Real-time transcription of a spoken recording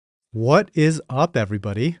What is up,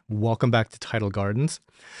 everybody? Welcome back to Tidal Gardens.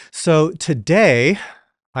 So today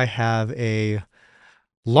I have a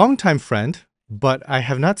longtime friend, but I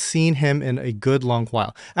have not seen him in a good long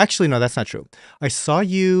while. Actually, no, that's not true. I saw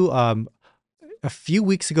you a few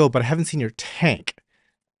weeks ago, but I haven't seen your tank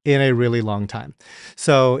in a really long time.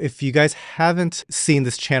 So if you guys haven't seen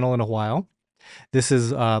this channel in a while, this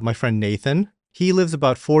is my friend Nathan. He lives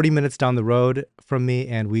about 40 minutes down the road from me,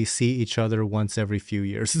 and we see each other once every few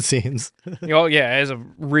years, it seems. Oh yeah, as of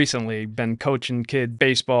recently, been coaching kid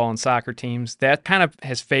baseball and soccer teams. That kind of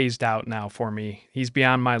has phased out now for me. He's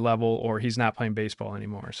beyond my level, or he's not playing baseball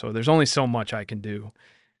anymore. So there's only so much I can do,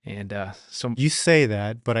 and so You say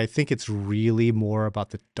that, but I think it's really more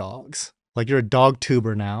about the dogs. Like you're a dog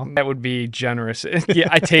tuber now. that would be generous. Yeah,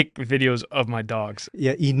 I take videos of my dogs.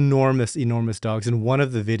 Yeah, enormous, enormous dogs. And one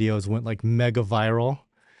of the videos went like mega viral.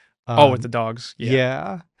 Oh, with the Um, dogs, yeah.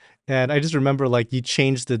 yeah. And I just remember like you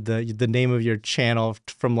changed the name of your channel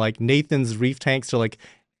from like Nathan's Reef Tanks to like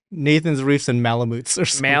Nathan's Reefs and Malamutes or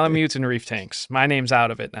something. Malamutes and reef tanks. My name's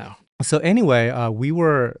out of it now. So anyway, we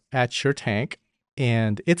were at your tank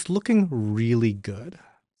and it's looking really good.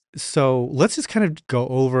 So let's just kind of go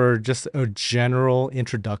over just a general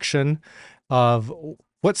introduction of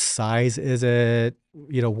what size is it,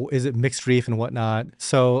 is it mixed reef and whatnot.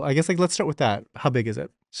 So I guess like let's start with that. How big is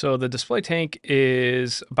it? So the display tank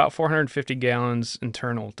is about 450 gallons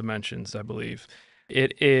internal dimensions, I believe.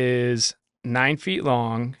 It is 9 feet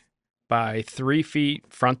long by 3 feet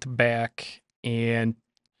front to back and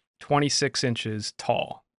 26 inches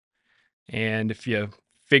tall. And if you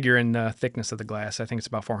figure in the thickness of the glass, I think it's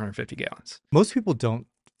about 450 gallons. Most people don't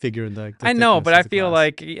figure the I know, thickness but of I the feel glass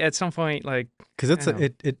like at some point, like, because I don't know.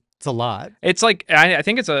 it's a lot. It's like, I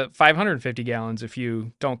think it's a 550 gallons if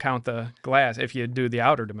you don't count the glass, if you do the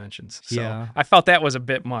outer dimensions. So Yeah. I felt that was a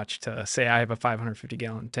bit much to say I have a 550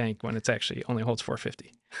 gallon tank when it's actually only holds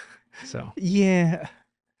 450. So Yeah.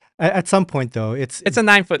 At some point though, it's it's a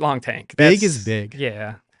 9 foot long tank. big is big.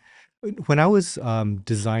 Yeah. When I was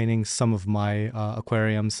designing some of my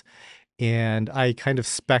aquariums, and I kind of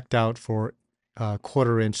specced out for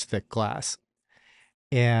 1/4 inch thick glass,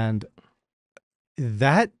 and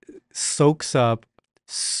that soaks up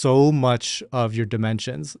so much of your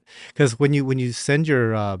dimensions because when you send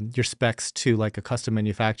your specs to like a custom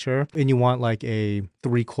manufacturer and you want like a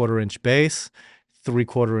 3/4 inch base,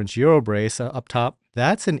 3/4 inch Euro brace up top,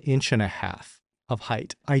 that's an inch and a half of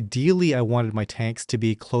height. Ideally, I wanted my tanks to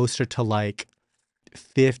be closer to like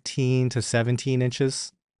 15 to 17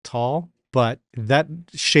 inches tall, but that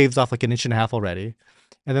shaves off like an inch and a half already.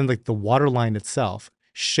 And then like the water line itself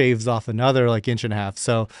shaves off another like inch and a half.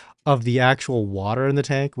 So of the actual water in the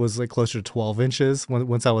tank was like closer to 12 inches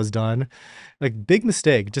once I was done. Like big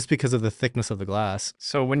mistake just because of the thickness of the glass.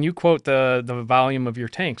 So when you quote the volume of your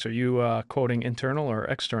tanks, are you quoting internal or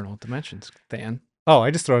external dimensions, Dan? Oh,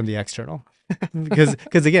 I just throw in the external. Because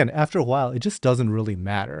again, after a while, it just doesn't really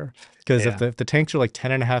matter. Because Yeah. if the tanks are like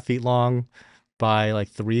 10.5 feet long by like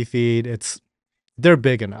 3 feet, they're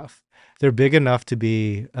big enough. They're big enough to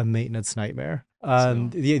be a maintenance nightmare. So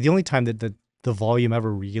The only time that the volume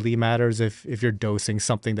ever really matters if you're dosing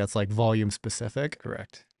something that's like volume specific.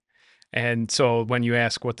 correct. And so when you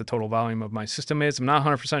ask what the total volume of my system is, I'm not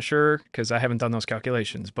 100% sure because I haven't done those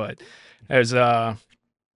calculations. But there's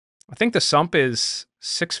I think the sump is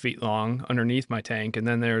 6 feet long underneath my tank, and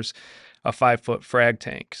then there's a 5 foot frag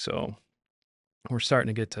tank. So we're starting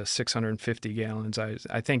to get to 650 gallons.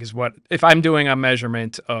 I think is what, if I'm doing a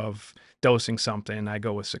measurement of dosing something, I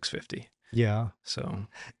go with 650. Yeah, So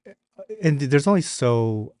and there's only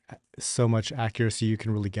so much accuracy you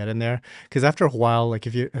can really get in there because after a while, like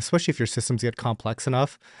especially if your systems get complex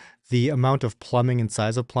enough, the amount of plumbing and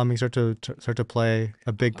size of plumbing start to play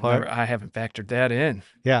a big part. I haven't factored that in.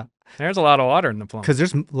 Yeah, There's a lot of water in the plumbing. because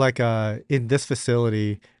there's like in this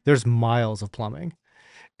facility, there's miles of plumbing.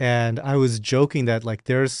 And I was joking that like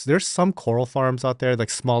there's some coral farms out there, like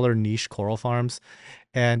smaller niche coral farms,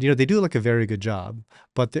 and they do like a very good job,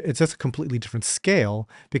 but it's just a completely different scale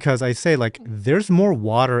because I say like there's more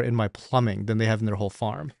water in my plumbing than they have in their whole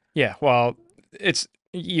farm. Yeah, well, it's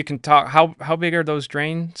you can talk. How big are those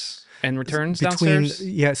drains and returns Between downstairs?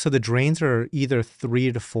 yeah, so the drains are either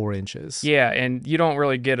 3 to 4 inches. Yeah, and you don't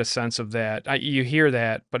really get a sense of that. You hear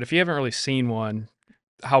that, but if you haven't really seen one,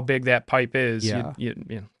 how big that pipe is, Yeah.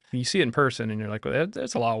 you see it in person, and you're like, well,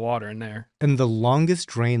 that's a lot of water in there. And the longest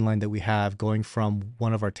drain line that we have going from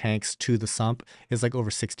one of our tanks to the sump is like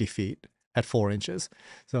over 60 feet at 4 inches.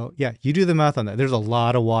 So yeah, you do the math on that. There's a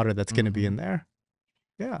lot of water that's going to be in there.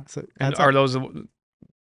 Yeah. So And adds are up. those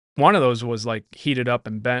one of those was like heated up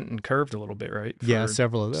and bent and curved a little bit, right? Yeah, For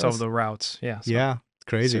several of some of those. the routes. Yeah. So Yeah. It's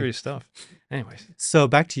crazy. Serious stuff. Anyways, So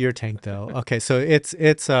back to your tank though. Okay, so it's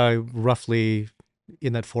roughly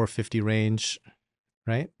in that 450 range,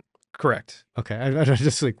 right? correct. Okay, I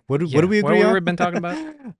just like what do Yeah. we What agree on? we've been talking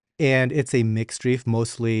about? And it's a mixed reef,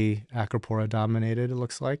 mostly Acropora dominated. It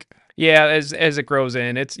looks like. Yeah, as it grows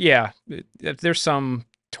in, it's yeah. There's some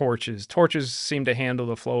torches. Torches seem to handle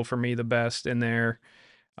the flow for me the best in there.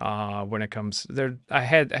 When it comes there,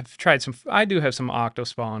 I've tried some. I do have some octo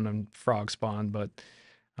spawn and frog spawn, but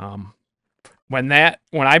um, when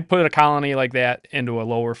I put a colony like that into a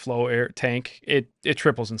lower flow air tank, it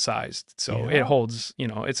triples in size. So it Yeah. holds.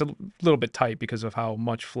 It's a little bit tight because of how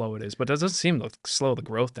much flow it is, but it doesn't seem to slow the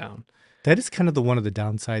growth down. That is kind of one of the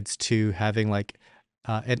downsides to having like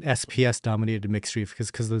an SPS dominated mixed reef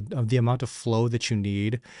because of the amount of flow that you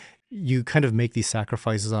need, you kind of make these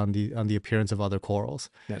sacrifices on the appearance of other corals.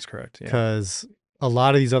 That's correct. Yeah. Because a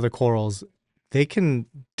lot of these other corals, they can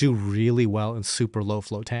do really well in super low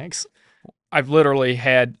flow tanks. I've literally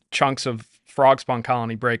had chunks of frog spawn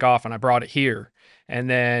colony break off, and I brought it here. And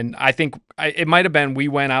then I think it might have been we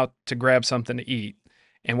went out to grab something to eat,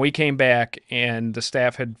 and we came back, and the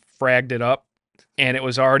staff had fragged it up, and it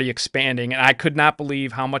was already expanding. And I could not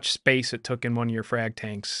believe how much space it took in one of your frag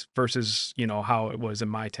tanks versus how it was in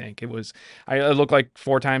my tank. It looked like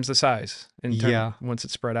 4 times the size in turn Yeah. once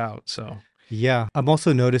it spread out. So Yeah, I'm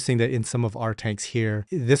also noticing that in some of our tanks here,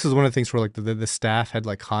 this is one of the things where like the staff had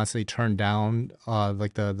like constantly turned down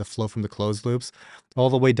like the flow from the closed loops all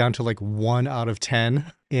the way down to like 1 out of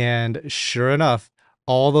 10. And sure enough,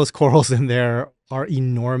 all those corals in there are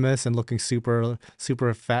enormous and looking super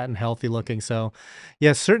fat and healthy looking. So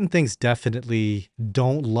yeah, certain things definitely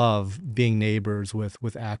don't love being neighbors with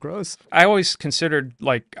acros. I always considered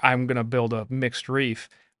like I'm gonna build a mixed reef,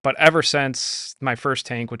 but ever since my first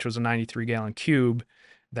tank, which was a 93-gallon cube,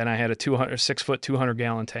 then I had a 6-foot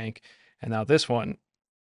 200-gallon tank, and now this one,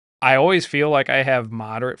 I always feel like I have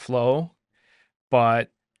moderate flow, but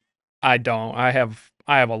I don't. I have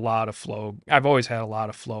a lot of flow. I've always had a lot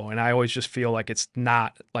of flow, and I always just feel like it's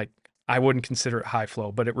not like I wouldn't consider it high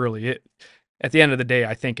flow, but it at the end of the day,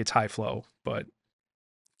 I think it's high flow, but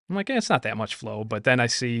I'm like, it's not that much flow. But then I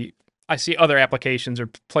see other applications or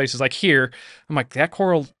places like here. I'm like, that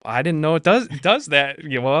coral, I didn't know it does that.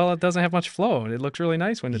 Yeah, well, it doesn't have much flow. It looks really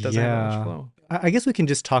nice when it doesn't have that much Yeah. flow. I guess we can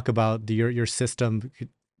just talk about your system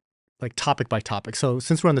like topic by topic. So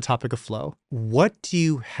since we're on the topic of flow, what do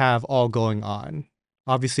you have all going on?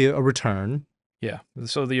 Obviously a return. Yeah.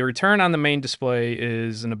 So the return on the main display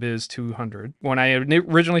is an Abyss 200. When I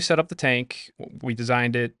originally set up the tank, we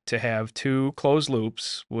designed it to have 2 closed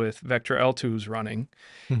loops with Vector L2s running.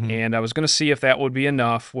 Mhm. And I was going to see if that would be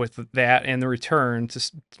enough with that and the return to,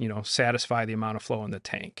 satisfy the amount of flow in the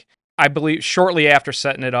tank. I believe shortly after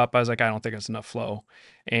setting it up, I was like, I don't think it's enough flow.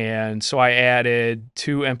 And so I added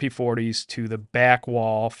 2 MP40s to the back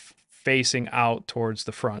wall facing out towards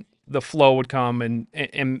the front. The flow would come and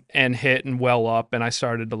hit and well up, and I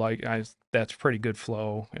started to that's pretty good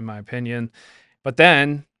flow in my opinion. But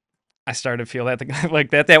then I started to feel that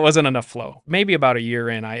like that wasn't enough flow. Maybe about a year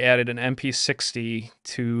in, I added an MP60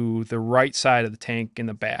 to the right side of the tank in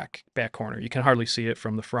the back corner. You can hardly see it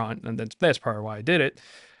from the front, and that's part of why I did it.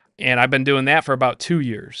 And I've been doing that for about 2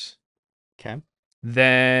 years. Okay.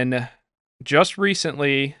 Then just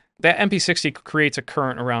recently, that MP60 creates a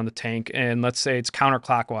current around the tank, and let's say it's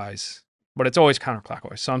counterclockwise, but it's always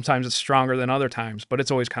counterclockwise. Sometimes it's stronger than other times, but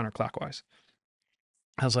it's always counterclockwise.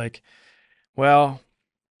 I was like, well,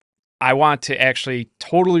 I want to actually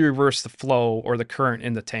totally reverse the flow or the current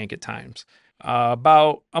in the tank at times.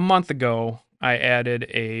 About a month ago, I added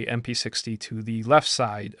a MP60 to the left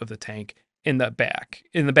side of the tank in the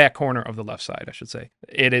back corner of the left side, I should say.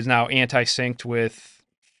 It is now anti-synced with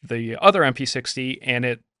the other MP60, and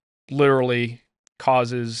it literally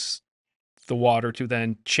causes the water to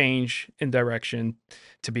then change in direction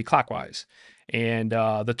to be clockwise. And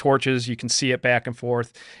the torches, you can see it back and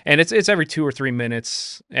forth, and it's every 2 or 3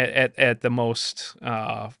 minutes at the most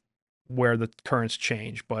where the currents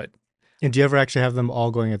change. But And do you ever actually have them all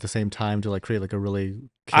going at the same time to like create like a really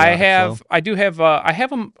chaotic flow? I have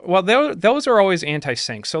them. Well, those are always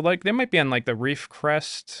anti-sync, so like they might be on like the reef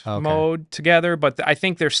crest Okay. mode together, but I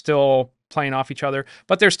think they're still playing off each other.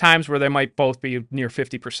 But there's times where they might both be near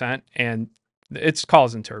 50%, and it's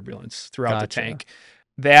causing turbulence throughout the Gotcha. tank.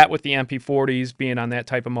 That with the MP40s being on that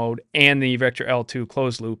type of mode and the Vector L2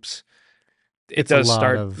 closed loops, it It's a does lot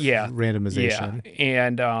start. of Yeah, yeah, randomization.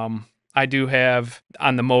 and I do have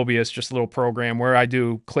on the Mobius just a little program where I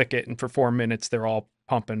do click it, and for 4 minutes they're all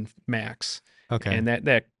pumping max, Okay. and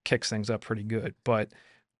that kicks things up pretty good. But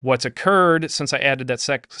what's occurred since I added that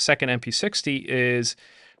second MP60 is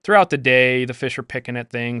throughout the day, the fish are picking at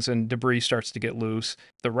things and debris starts to get loose.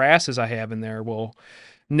 The wrasses I have in there will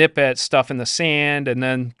nip at stuff in the sand, and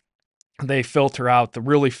then they filter out the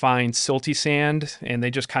really fine silty sand and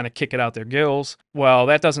they just kind of kick it out their gills. Well,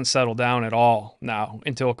 that doesn't settle down at all now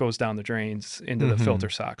until it goes down the drains into the Mm-hmm. filter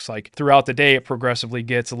socks. Like throughout the day, it progressively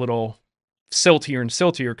gets a little siltier and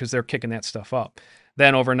siltier because they're kicking that stuff up.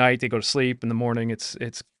 Then overnight, they go to sleep. In the morning, it's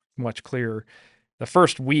much clearer. The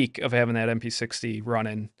first week of having that MP60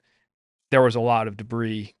 running, there was a lot of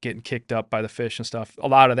debris getting kicked up by the fish and stuff. A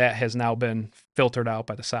lot of that has now been filtered out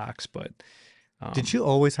by the socks, but Did you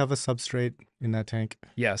always have a substrate in that tank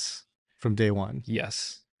yes, from day one?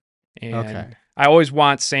 yes. And Okay. I always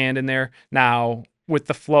want sand in there. Now, with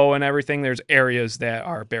the flow and everything, there's areas that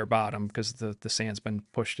are bare bottom because the sand's been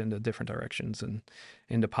pushed into different directions and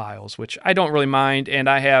into piles, which I don't really mind. And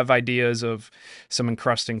I have ideas of some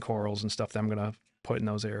encrusting corals and stuff that I'm going to put in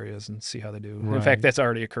those areas and see how they do. In fact, Right. that's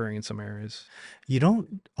already occurring in some areas. You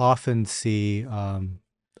don't often see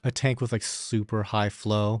a tank with like super high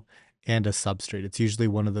flow and a substrate. It's usually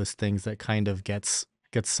one of those things that kind of gets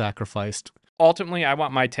sacrificed. Ultimately, I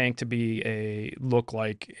want my tank to be look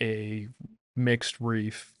like a mixed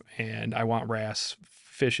reef, and I want wrasse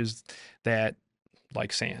fishes that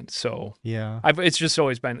like sand. So Yeah. it's just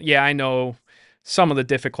always been, yeah, I know some of the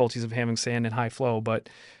difficulties of having sand in high flow, but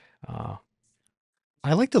uh,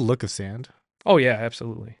 I like the look of sand. oh yeah,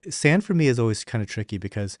 absolutely. Sand for me is always kind of tricky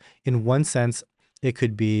because in one sense it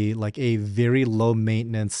could be like a very low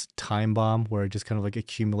maintenance time bomb where it just kind of like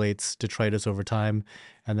accumulates detritus over time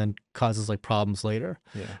and then causes like problems later.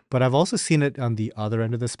 Yeah. But I've also seen it on the other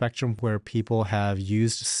end of the spectrum where people have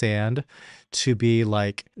used sand to be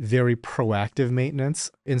like very proactive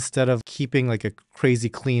maintenance instead of keeping like a crazy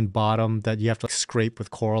clean bottom that you have to like scrape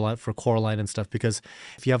with coralline for coralline and stuff. Because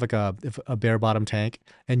if you have like a bare bottom tank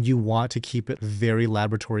and you want to keep it very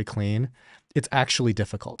laboratory clean, it's actually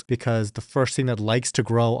difficult because the first thing that likes to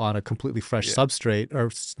grow on a completely fresh Yeah. substrate,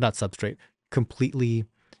 or not substrate, completely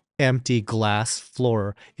empty glass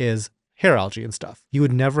floor is hair algae and stuff. You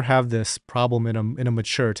would never have this problem in a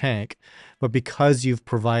mature tank, but because you've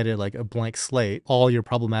provided like a blank slate, all your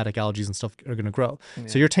problematic algae and stuff are going to grow. So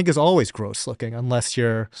Yeah. your tank is always gross looking unless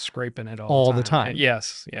you're Scraping it all the all the time. time.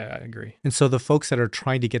 Yes. Yeah, I agree. And so the folks that are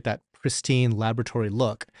trying to get that pristine laboratory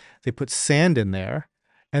look, they put sand in there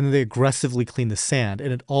and then they aggressively clean the sand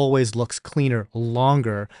and it always looks cleaner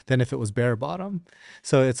longer than if it was bare bottom.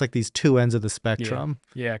 So it's like these two ends of the Yeah. spectrum.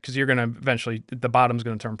 Yeah. Because you're going to eventually, the bottom's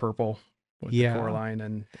going to turn purple with the Yeah. coralline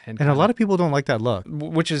and And a kind lot of, of people don't like that look.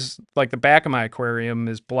 which is like the back of my aquarium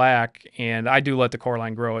is black, and I do let the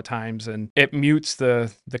coralline grow at times, and it mutes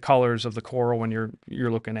the colors of the coral when you're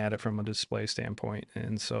looking at it from a display standpoint.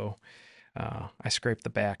 And so I scraped the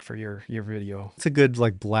back for your video. It's a good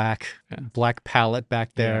like Yeah. black palette back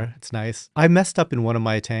Yeah. there. It's nice. I messed up in one of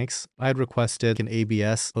my tanks. I had requested an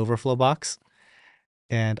ABS overflow box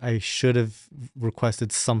and I should have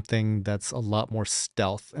requested something that's a lot more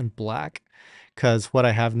stealth and black. Because what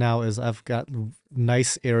I have now is I've got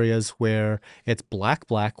nice areas where it's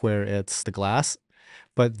black, where it's the glass,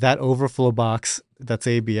 but that overflow box that's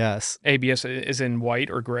ABS, ABS is in white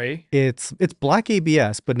or gray. it's black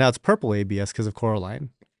ABS, but now it's purple ABS because of coralline.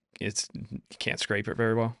 You can't scrape it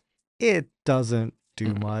very well. It doesn't do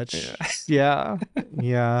Yeah. much. Yeah.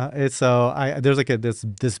 Yeah. It's so there's like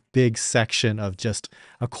this big section of just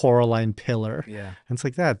a coralline pillar. Yeah. And it's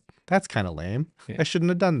like that's kind of lame. Yeah. I shouldn't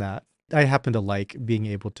have done that. I happen to like being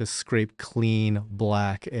able to scrape clean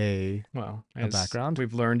black Well, a as background.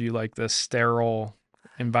 we've learned, you like the sterile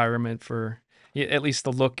environment for at least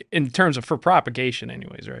the look in terms of for propagation,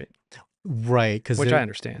 anyways, right? Right, because Which I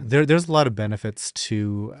understand. there's a lot of benefits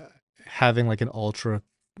to having like an ultra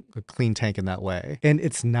clean tank in that way. And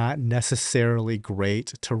it's not necessarily great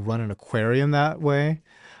to run an aquarium that way,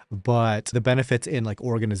 but the benefits in like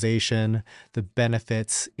organization, the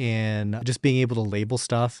benefits in just being able to label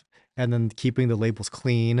stuff and then keeping the labels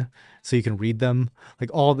clean so you can read them. Like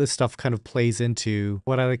all this stuff kind of plays into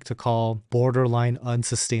what I like to call borderline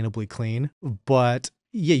unsustainably clean. But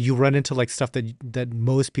yeah, you run into like stuff that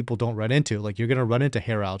most people don't run into. Like you're gonna run into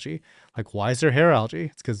hair algae. Like why is there hair algae?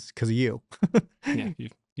 It's because of you. Yeah,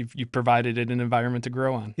 you've provided it an environment to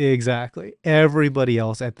grow on. Exactly. Everybody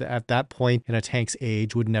else at that point in a tank's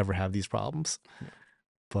age would never have these problems.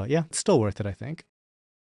 But yeah, it's still worth it, I think.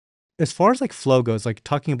 As far as like flow goes, like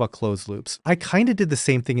talking about closed loops, I kind of did the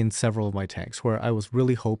same thing in several of my tanks where I was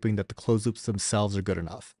really hoping that the closed loops themselves are good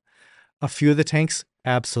enough. A few of the tanks,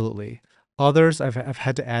 absolutely. Others, I've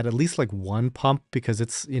had to add at least like one pump because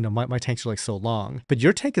it's, my tanks are like so long. But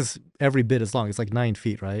your tank is every bit as long. It's like 9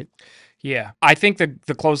 feet, right? Yeah. I think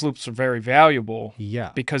the closed loops are very valuable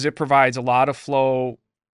Yeah. because it provides a lot of flow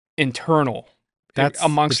internal That's the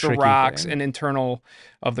amongst the tricky rocks thing. and internal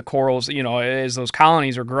of the corals. As those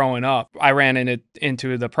colonies are growing up, I ran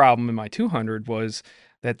into the problem in my 200 was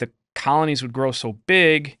that the colonies would grow so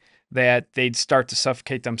big that they'd start to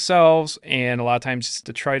suffocate themselves, and a lot of times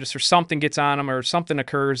detritus or something gets on them, or something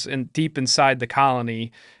occurs deep inside the colony,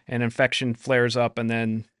 and infection flares up, and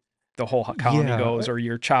then the whole colony Yeah. goes, or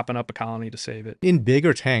you're chopping up a colony to save it. In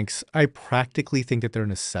bigger tanks, I practically think that they're a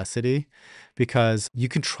necessity because you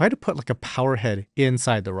can try to put like a power head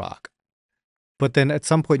inside the rock. But then at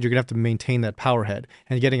some point, you're going to have to maintain that power head.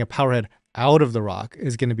 And getting a power head out of the rock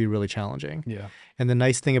is going to be really challenging. Yeah. And the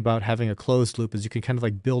nice thing about having a closed loop is you can kind of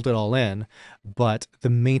like build it all in, but the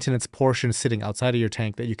maintenance portion is sitting outside of your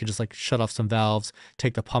tank that you can just like shut off some valves,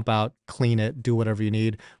 take the pump out, clean it, do whatever you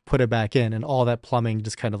need, put it back in, and all that plumbing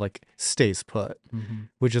just kind of like stays put,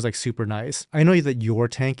 which is like super nice. I know that your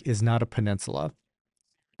tank is not a peninsula,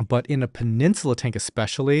 but in a peninsula tank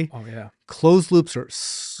especially, Oh yeah. closed loops are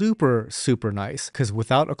super, super nice because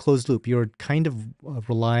without a closed loop, you're kind of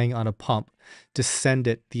relying on a pump to send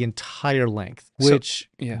it the entire length, which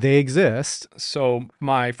yeah. they exist. So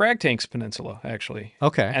my frag tank's peninsula, actually.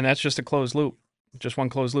 Okay. And that's just a closed loop. Just one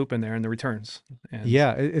closed loop in there and the returns. And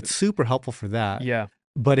Yeah, it's super helpful for that. yeah.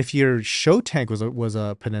 But if your show tank was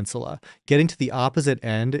a peninsula, getting to the opposite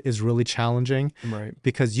end is really challenging Right.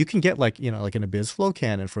 because you can get like, like an Abyss flow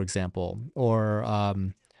cannon, for example, or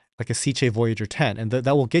like a Seache Voyager 10, and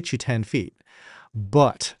that will get you 10 feet.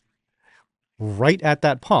 But right at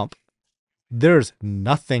that pump, there's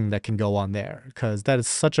nothing that can go on there because that is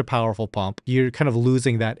such a powerful pump. You're kind of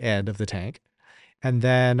losing that end of the tank. And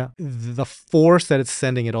then the force that it's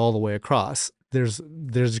sending it all the way across, there's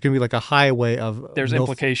going to be like a highway of There's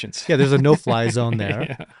implications. Yeah, there's a no-fly zone there.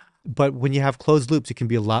 Yeah. But when you have closed loops, you can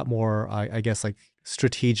be a lot more, I guess, like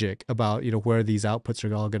strategic about, where these outputs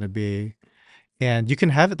are all going to be. And you can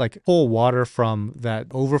have it like pull water from that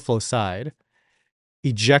overflow side,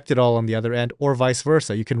 eject it all on the other end, or vice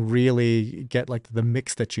versa. You can really get like the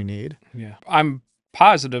mix that you need. Yeah. I'm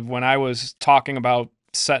positive when I was talking about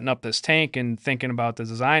setting up this tank and thinking about the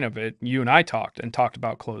design of it, you and I talked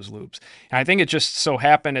about closed loops. And I think it just so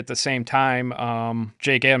happened at the same time,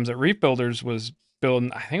 Jake Adams at Reef Builders was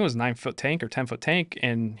building, I think it was a 9-foot tank or 10-foot tank,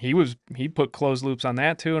 and he put closed loops on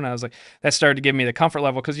that too. And I was like, that started to give me the comfort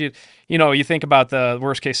level because you think about the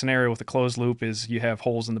worst case scenario with the closed loop is you have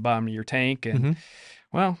holes in the bottom of your tank, and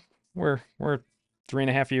well, we're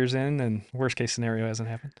 3.5 years in, and worst case scenario hasn't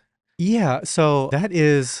happened. Yeah, so that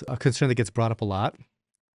is a concern that gets brought up a lot.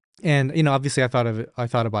 And obviously I thought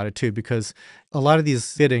about it too, because a lot of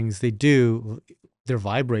these fittings, they're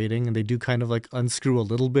vibrating and they do kind of like unscrew a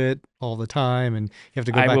little bit all the time, and you have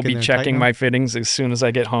to go back I in will there be and tighten checking them. my fittings as soon as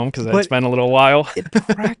I get home because it's But been a little while. it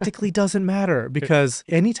practically doesn't matter because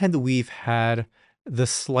anytime that we've had the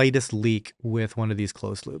slightest leak with one of these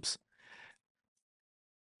closed loops,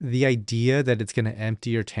 the idea that it's going to empty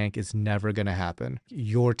your tank is never going to happen.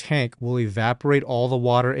 Your tank will evaporate all the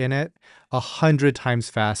water in it 100 times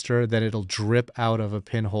faster than it'll drip out of a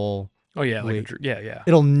pinhole Oh yeah, leak. yeah.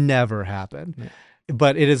 It'll never happen. Yeah.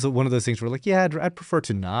 But it is one of those things where like, yeah, I'd prefer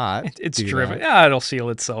to not It's do driven. that. Yeah, it'll seal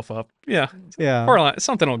itself up. Yeah, Yeah. or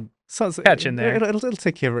something will So catch in there. it'll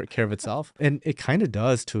take care of itself. And it kind of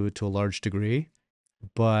does to a large degree.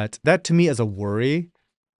 But that to me is a worry.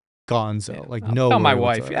 Gonzo, Yeah. like I'll no tell my worry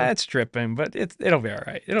wife, whatsoever. yeah, it's dripping, but it'll be all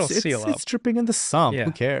right. It'll seal up. It's dripping in the sump. Yeah.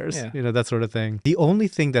 Who cares? Yeah. That sort of thing. The only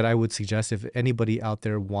thing that I would suggest if anybody out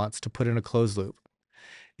there wants to put in a closed loop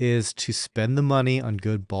is to spend the money on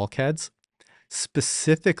good bulkheads.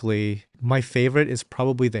 Specifically, my favorite is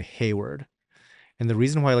probably the Hayward. And the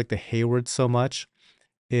reason why I like the Hayward so much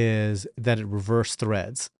is that it reverse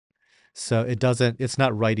threads. So it's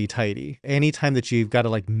not righty-tighty. Anytime that you've got to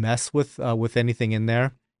like mess with anything in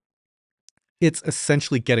there, it's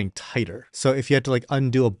essentially getting tighter. So if you had to like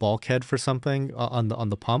undo a bulkhead for something on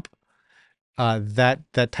the pump, that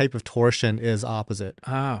type of torsion is opposite.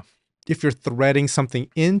 Ah, If you're threading something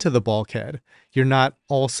into the bulkhead, you're not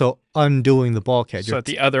also undoing the bulkhead. so at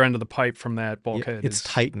the other end of the pipe from that bulkhead, it's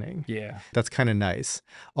tightening. Yeah. That's kind of nice.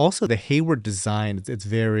 Also, the Hayward design, it's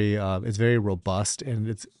very robust,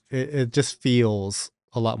 and it just feels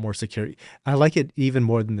a lot more secure. I like it even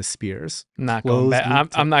more than the Spears. Not going back.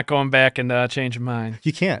 I'm not going back and changing mine.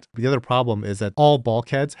 You can't. The other problem is that all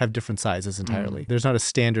bulkheads have different sizes entirely. There's not a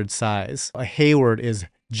standard size. A Hayward is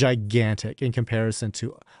gigantic in comparison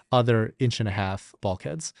to other 1.5-inch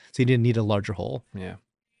bulkheads. So you need a larger hole. Yeah.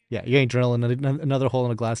 Yeah, you ain't drilling another hole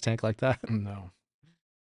in a glass tank like that. No.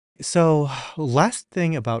 So, last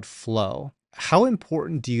thing about flow. How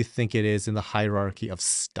important do you think it is in the hierarchy of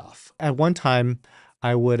stuff? At one time,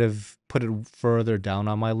 I would have put it further down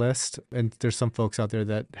on my list, and there's some folks out there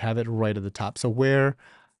that have it right at the top. So, where,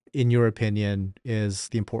 in your opinion, is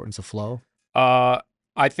the importance of flow? Uh,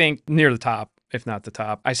 I think near the top, if not the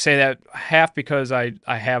top. I say that half because I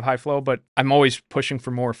have high flow, but I'm always pushing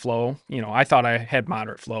for more flow. You know, I thought I had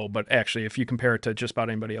moderate flow, but actually, if you compare it to just about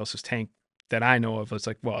anybody else's tank that I know of, it's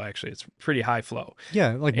like, well, actually, it's pretty high flow.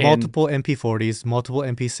 Yeah, like And multiple MP40s, multiple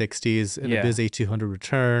MP60s, and a yeah, Biz A200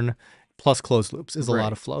 return, plus closed loops is a lot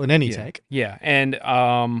right. of flow in any Yeah. tank. Yeah. And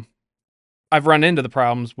I've run into the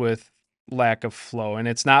problems with lack of flow, and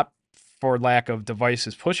it's not for lack of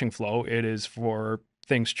devices pushing flow, it is for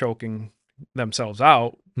things choking themselves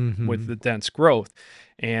out with Hmm. the dense growth.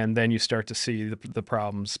 And then you start to see the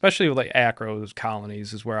problems, especially with like acros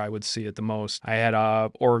colonies, is where I would see it the most. I had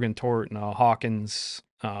Oregon Tort and Hawkins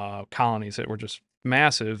colonies that were just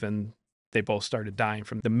massive, and they both started dying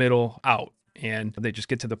from the middle out. And they just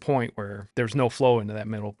get to the point where there's no flow into that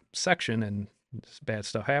middle section, and bad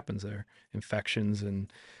stuff happens there, infections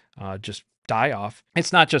and just die off.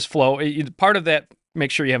 It's not just flow. Part of that,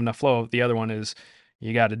 make sure you have enough flow. The other one is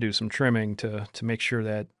you got to do some trimming to make sure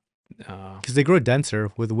that Because they grow denser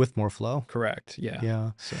with more flow. correct. Yeah.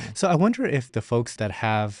 Yeah. So So I wonder if the folks that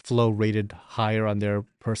have flow rated higher on their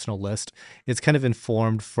personal list, it's kind of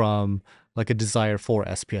informed from like a desire for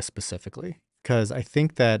SPS specifically. Because I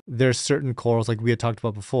think that there's certain corals, like we had talked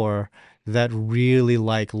about before, that really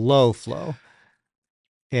like low flow.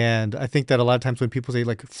 And I think that a lot of times when people say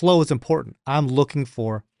like flow is important, I'm looking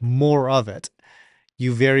for more of it.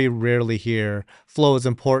 You very rarely hear flow is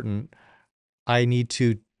important. I need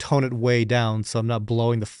to tone it way down so I'm not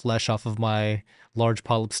blowing the flesh off of my large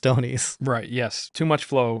polyp stonies. right. Yes. Too much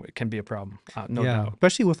flow, it can be a problem. No Yeah, doubt.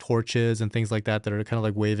 especially with torches and things like that are kind of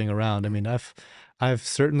like waving around. I mean, I've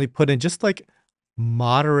certainly put in just like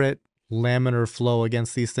moderate laminar flow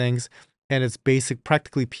against these things, and it's basic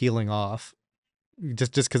practically peeling off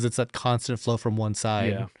just because it's that constant flow from one Yeah.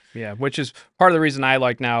 side Yeah. Which is part of the reason I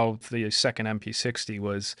like now the second MP60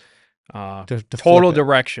 was uh, to flip total it.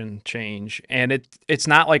 direction change, and it's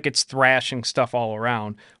not like it's thrashing stuff all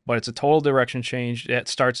around, but it's a total direction change. It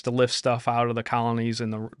starts to lift stuff out of the colonies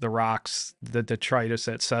and the rocks, the detritus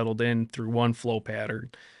that settled in through one flow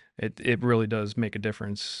pattern. It really does make a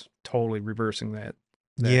difference, totally reversing that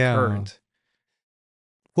Yeah. current.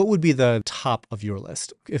 What would be the top of your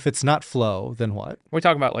list? If it's not flow, then what? We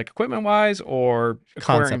talk about like equipment wise or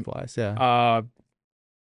aquarium, Concept wise, yeah. uh,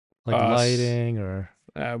 Like uh, lighting or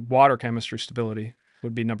water chemistry stability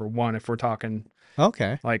would be number one if we're talking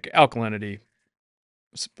okay. like alkalinity.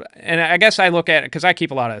 And I guess I look at it because I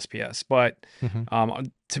keep a lot of SPS, but Hmm.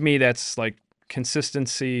 to me, that's like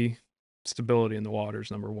consistency, stability in the water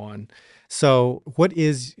is number one. So, what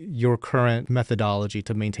is your current methodology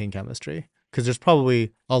to maintain chemistry? Because there's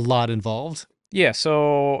probably a lot involved. Yeah,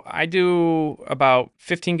 so I do about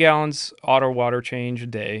 15 gallons auto water change a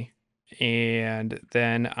day. And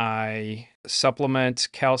then I supplement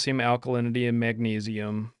calcium, alkalinity, and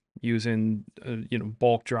magnesium using,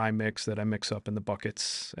 bulk dry mix that I mix up in the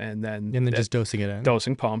buckets. And then And then that just dosing it in.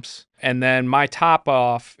 dosing pumps. And then my top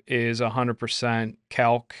off is 100%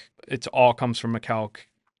 calc. It all comes from a calc.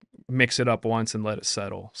 Mix it up once and let it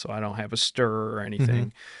settle. So I don't have a stir or Hmm.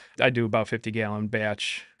 anything. I do about 50-gallon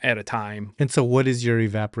batch at a time. And so, what is your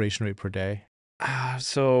evaporation rate per day?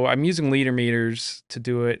 So I'm using liter meters to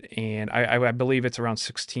do it, and I believe it's around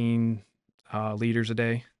 16 liters a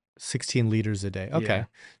day. 16 liters a day. Yeah, Okay.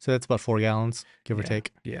 So, that's about 4 gallons, give or yeah,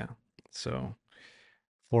 take, yeah. So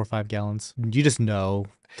 4 or 5 gallons. You just know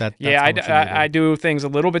that yeah, that's how much you're I needing. do things a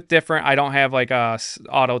little bit different. I don't have like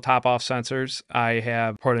auto top off sensors. I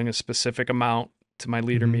have putting a specific amount to my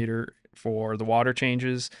liter Hmm. meter for the water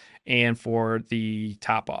changes and for the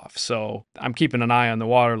top off. So I'm keeping an eye on the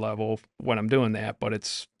water level when I'm doing that, but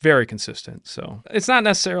it's very consistent. So it's not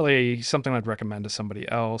necessarily something I'd recommend to somebody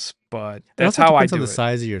else, but It that's also how I depends on do the it.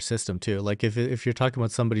 size of your system too. Like if you're talking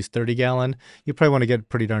about somebody's 30 gallon, you probably want to get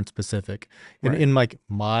pretty darn specific. Right. In like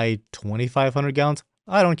my 2,500 gallons,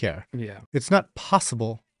 I don't care. Yeah. It's not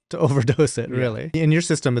possible to overdose it, Yeah. really. In your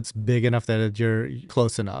system, it's big enough that you're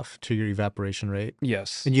close enough to your evaporation rate,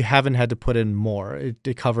 Yes. and you haven't had to put in more.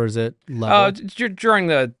 It covers it level. During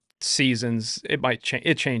the seasons, it might change.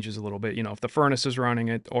 It changes a little bit. You know, if the furnace is running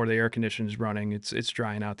it or the air conditioner is running, it's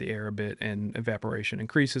drying out the air a bit, and evaporation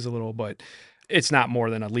increases a little. But it's not more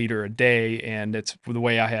than a liter a day, and it's the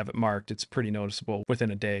way I have it marked. It's pretty noticeable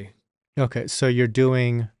within a day. Okay, so you're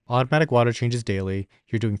doing automatic water changes daily.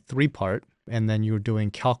 You're doing 3 part. and then you're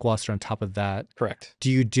doing kalkwasser on top of that. Correct. Do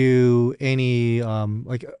you do any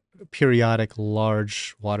like periodic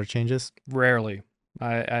large water changes? Rarely.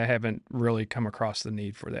 I haven't really come across the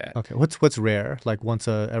need for that. Okay, what's rare? Like once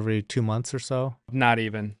every 2 months or so? Not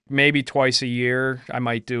even. Maybe twice a year, I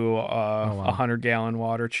might do Oh a wow. 100-gallon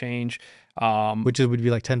water change. Um, Would be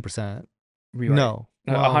like 10%. be right. No,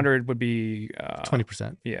 A well, 100 would be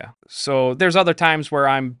 20%. yeah. So there's other times where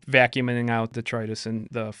I'm vacuuming out detritus in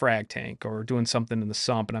the frag tank or doing something in the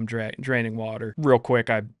sump and I'm draining water real quick.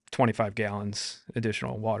 25 gallons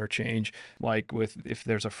additional water change. Like with if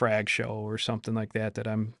there's a frag show or something like that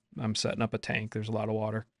I'm setting up a tank. There's a lot of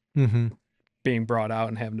water Mm-hmm. being brought out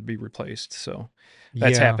and having to be replaced. So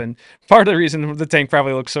that's Yeah. happened. Part of the reason the tank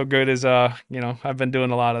probably looks so good is I've been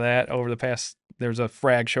doing a lot of that over the past. There's a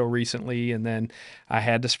frag show recently, and then I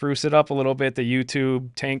had to spruce it up a little bit. The YouTube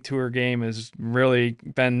tank tour game has really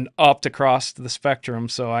been upped across the spectrum.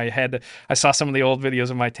 So I saw some of the old videos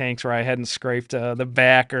of my tanks where I hadn't scraped the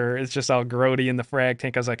back or it's just all grody in the frag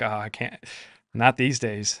tank. I was like, oh, I can't, not these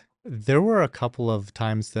days. There were a couple of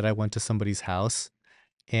times that I went to somebody's house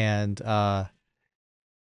and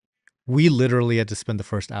we literally had to spend the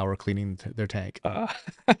first hour cleaning their tank. Uh,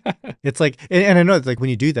 It's like, and I know it's like when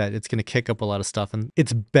you do that, it's going to kick up a lot of stuff, and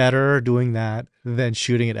it's better doing that than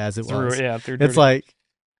shooting it as it through was. yeah through It's dirty. like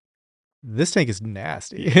this tank is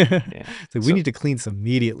nasty. Yeah. It's like we So need to clean this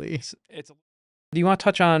immediately. it's. Do you want to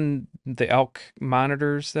touch on the elk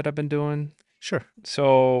monitors that I've been doing? Sure.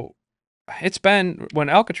 So it's been when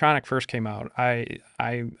Alcatronic first came out, I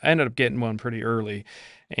ended up getting one pretty early,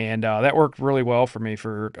 and that worked really well for me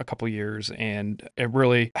for a couple years, and it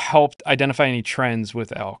really helped identify any trends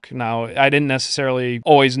with elk. Now I didn't necessarily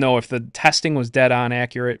always know if the testing was dead on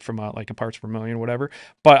accurate from like a parts per million or whatever,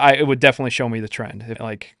 but it would definitely show me the trend.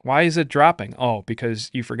 Like, why is it dropping? Oh, because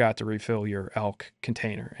you forgot to refill your elk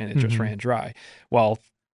container and it just Mm-hmm. ran dry. Well,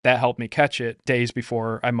 that helped me catch it days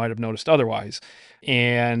before I might have noticed otherwise.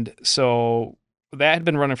 And so that had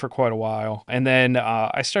been running for quite a while. And then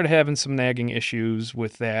I started having some nagging issues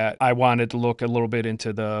with that. I wanted to look a little bit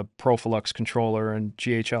into the Profilux controller and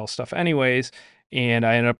GHL stuff, anyways. And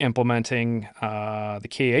I ended up implementing the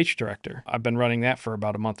KH director. I've been running that for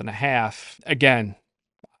about a month and a half. Again,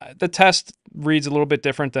 the test reads a little bit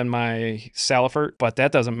different than my Salifert, but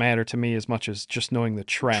that doesn't matter to me as much as just knowing the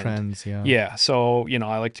trend. Trends, yeah. Yeah, so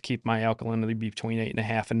I like to keep my alkalinity between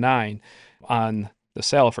 8.5 and 9 on the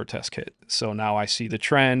Salifert test kit. So now I see the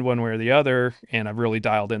trend one way or the other, and I've really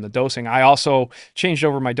dialed in the dosing. I also changed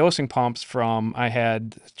over my dosing pumps from I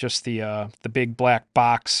had just the big black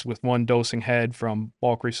box with one dosing head from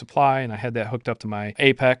Bulk Resupply, and I had that hooked up to my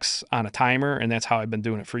Apex on a timer, and that's how I've been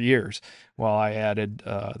doing it for years. Well, I added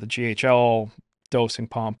the GHL dosing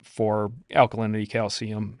pump for alkalinity,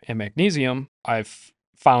 calcium, and magnesium. I've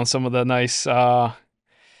found some of the nice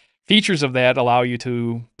features of that allow you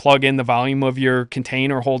to plug in the volume of your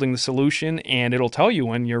container holding the solution, and it'll tell you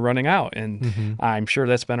when you're running out. And Mm-hmm. I'm sure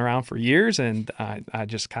that's been around for years, and I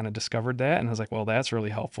just kind of discovered that, and I was like, well, that's really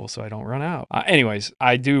helpful so I don't run out. Anyways,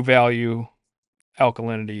 I do value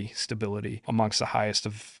alkalinity stability amongst the highest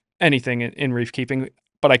of anything in reef keeping,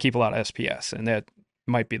 but I keep a lot of SPS, and that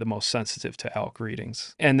might be the most sensitive to alk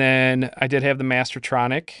readings. And then I did have the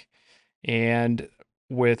Mastertronic, and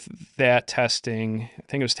with that testing, I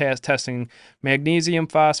think it was testing magnesium,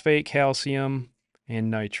 phosphate, calcium,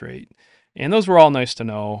 and nitrate. And those were all nice to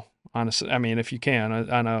know, honestly. I mean, if you can,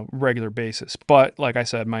 on a regular basis. But like I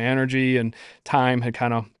said, my energy and time had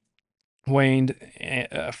kind of waned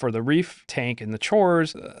for the reef tank and the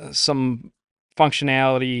chores. Some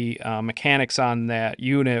functionality mechanics on that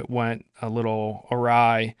unit went a little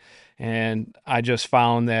awry, and I just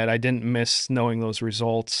found that I didn't miss knowing those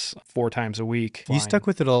results 4 times a week. You stuck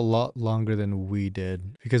with it a lot longer than we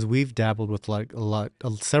did because we've dabbled with like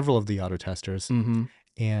several of the auto testers. Mm-hmm.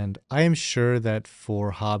 And I am sure that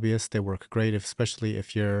for hobbyists, they work great, especially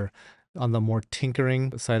if you're on the more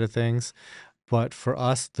tinkering side of things. But for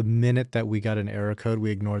us, the minute that we got an error code, we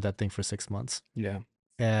ignored that thing for 6 months. Yeah.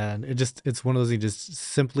 And it's one of those that just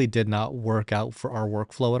simply did not work out for our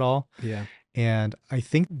workflow at all. Yeah. And I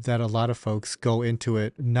think that a lot of folks go into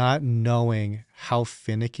it not knowing how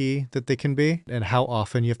finicky that they can be and how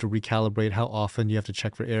often you have to recalibrate, how often you have to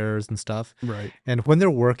check for errors and stuff. Right. And when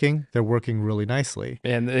they're working really nicely.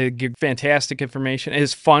 And they give fantastic information.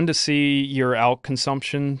 It's fun to see your alk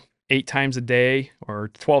consumption 8 times a day or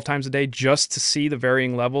 12 times a day just to see the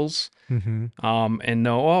varying levels, Mm-hmm. and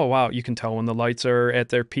know, oh, wow, you can tell when the lights are at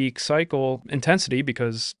their peak cycle intensity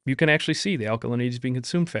because you can actually see the alkalinity is being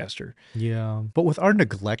consumed faster. Yeah, but with our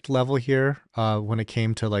neglect level here, when it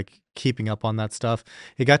came to like keeping up on that stuff,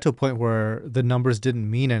 it got to a point where the numbers didn't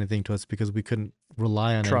mean anything to us because we couldn't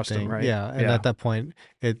rely on Trust them, anything. right? Yeah, and Yeah, at that point,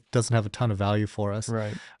 it doesn't have a ton of value for us.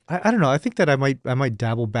 right. I don't know. I think that I might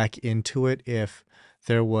dabble back into it if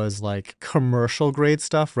there was like commercial grade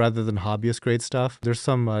stuff rather than hobbyist grade stuff. There's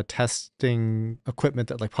some testing equipment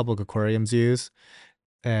that like public aquariums use,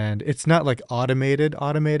 and it's not like automated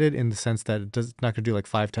in the sense that it's not going to do like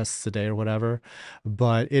 5 tests a day or whatever,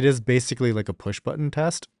 but it is basically like a push button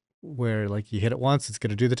test where like you hit it once, it's going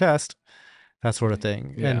to do the test, that sort of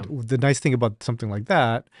thing. Yeah. And the nice thing about something like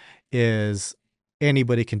that is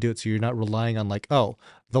anybody can do it, so you're not relying on like, oh,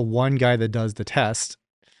 the one guy that does the test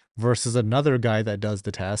versus another guy that does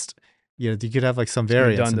the test. You could have like some It's going to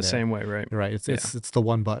be variance done in the there, same way, right? right? it's Yeah. it's it's the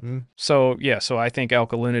one button. So, yeah, so I think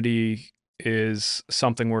alkalinity is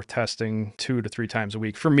something worth testing 2 to 3 times a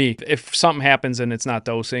week. For me, if something happens and it's not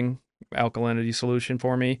dosing alkalinity solution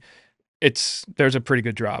for me, there's a pretty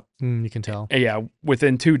good drop. You can tell. Yeah,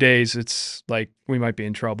 within 2 days, it's like we might be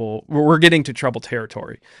in trouble. We're getting to trouble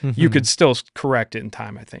territory. You Hmm. could still correct it in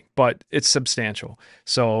time, I think, but it's substantial.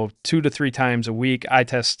 So 2 to 3 times a week, I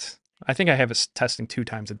test. I think I have it testing 2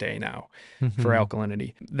 times a day now for Hmm.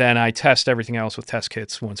 alkalinity. Then I test everything else with test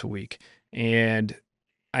kits once a week. And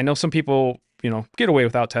I know some people, get away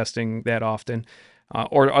without testing that often.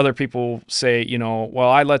 Or other people say, well,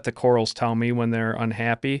 I let the corals tell me when they're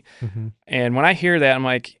unhappy. Hmm. And when I hear that, I'm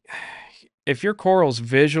like, if your coral's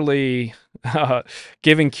visually uh,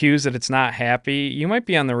 giving cues that it's not happy, you might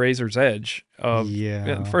be on the razor's edge of.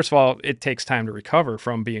 Yeah. First of all, it takes time to recover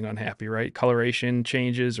from being unhappy, right? Coloration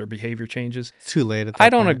changes or behavior changes. It's too late at I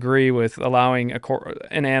that don't point. agree with allowing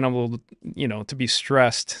an animal, to be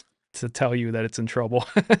stressed to tell you that it's in trouble.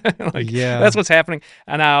 Like Yeah. that's what's happening.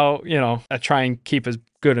 And now, I try and keep a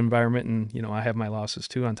good environment, and I have my losses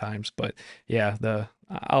too on times. But yeah,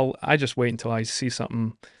 I just wait until I see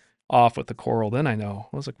something off with the coral, then I know.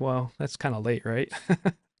 I was like, well, that's kind of late, right?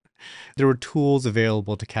 There were tools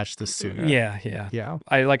available to catch this sooner. Yeah, yeah. Yeah.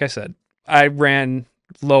 Like I said, I ran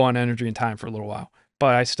low on energy and time for a little while,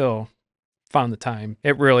 but I still found the time.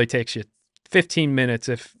 It really takes you 15 minutes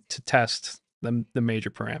if to test the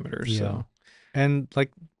major parameters. Yeah. So And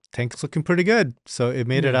like tank's looking pretty good. So it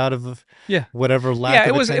made it yeah, out of yeah, whatever yeah. lack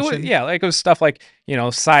It of was attention. yeah, like it was stuff like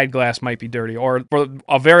side glass might be dirty, or for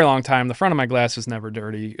a very long time the front of my glass is never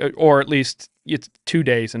dirty, or at least it's 2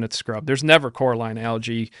 days and it's scrubbed. There's never coralline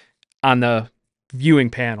algae on the viewing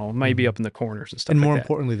panel, maybe Mhm. up in the corners and stuff And like more that.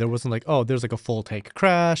 importantly, there wasn't like, oh, there's like a full tank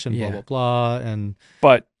crash and blah, Yeah, blah, blah. And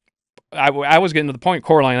but I was getting to the point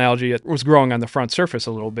coralline algae was growing on the front surface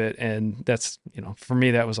a little bit, and that's for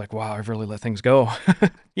me that was like, wow, I've really let things go.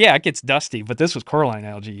 Yeah, it gets dusty, but this was coralline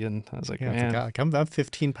algae, and I was like, yeah, it's like, man. I'm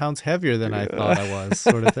 15 pounds heavier than I thought Yeah. I was,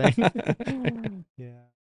 sort of thing. Yeah.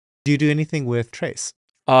 Do you do anything with trace?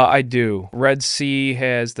 I do. Red Sea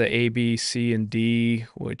has the A, B, C, and D,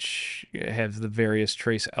 which have the various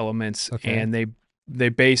trace elements, Okay. and they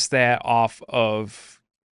base that off of,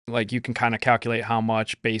 like, you can kind of calculate how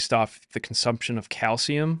much based off the consumption of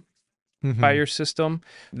calcium by Mm-hmm. your system.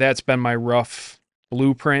 That's been my rough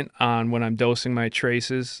blueprint on when I'm dosing my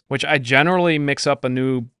traces, which I generally mix up a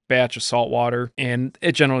new batch of salt water, and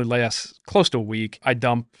it generally lasts close to a week. I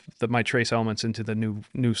dump my trace elements into the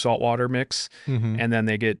new salt water mix, Mm-hmm. and then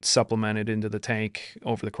they get supplemented into the tank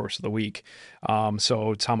over the course of the week.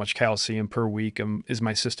 So it's how much calcium per week is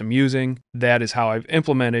my system using. That is how I've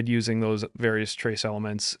implemented using those various trace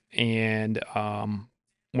elements. And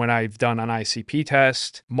when I've done an ICP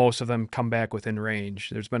test, most of them come back within range.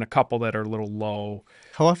 There's been a couple that are a little low.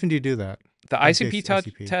 How often do you do that? The Like ICP this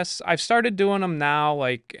ICP? tests, I've started doing them now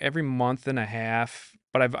like every month and a half,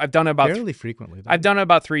 but I've done it about Fairly frequently I've then. done it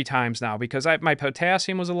about 3 times now because my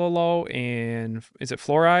potassium was a little low, and is it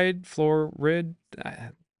fluoride?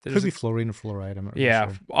 Could There's be a fluorine or fluoride. I'm not really Yeah,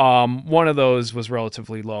 sure. one of those was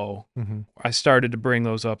relatively low. Mm-hmm. I started to bring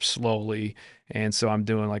those up slowly, and so I'm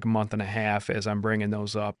doing like a month and a half as I'm bringing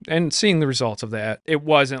those up and seeing the results of that. It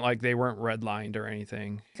wasn't like they weren't redlined or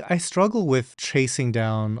anything. I struggle with chasing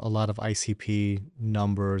down a lot of ICP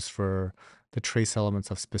numbers for the trace element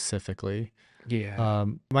stuff specifically. Yeah,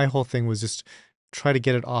 My whole thing was just try to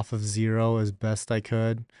get it off of zero as best I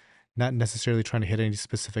could, not necessarily trying to hit any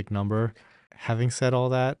specific number. Having said all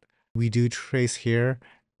that, we do trace here,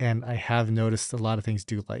 and I have noticed a lot of things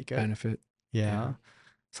do like it. benefit. Yeah. Yeah.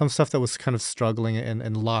 some stuff that was kind of struggling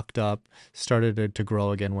and locked up started to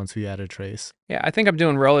grow again once we added trace. Yeah, I think I'm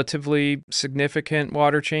doing relatively significant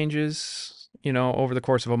water changes, over the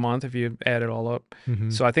course of a month if you add it all up. Hmm.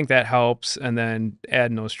 So I think that helps, and then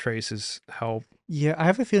adding those traces help. Yeah, I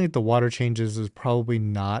have a feeling the water changes is probably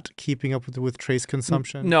not keeping up with trace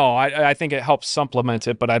consumption. No, I think it helps supplement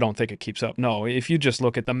it, but I don't think it keeps up. No, if you just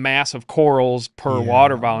look at the mass of corals per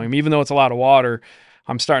water Yeah. volume, even though it's a lot of water,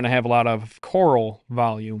 I'm starting to have a lot of coral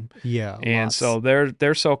volume, Yeah, and lots. so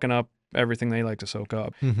they're soaking up everything they like to soak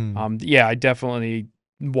up. Hmm. Yeah, I definitely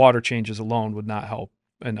water changes alone would not help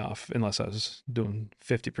enough unless I was doing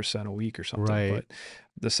 50% a week or something. Right. But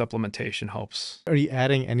the supplementation helps. Are you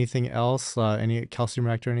adding anything else? Any calcium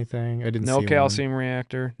reactor or anything? I didn't No see one. calcium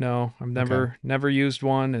reactor. No, I've Okay. never used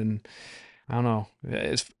one, and I don't know.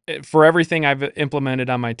 For everything I've implemented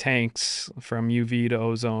on my tanks, from UV to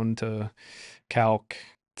ozone to calc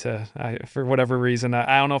to, for whatever reason,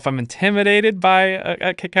 I don't know if I'm intimidated by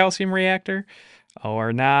a calcium reactor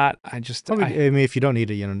or not. Probably, I mean, if you don't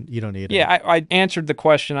need it, you don't need it. Yeah, I answered the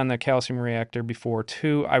question on the calcium reactor before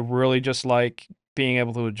too. I really just like being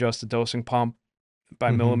able to adjust the dosing pump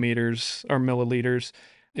by Hmm. millimeters or milliliters.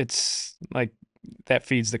 It's like that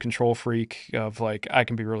feeds the control freak of, like, I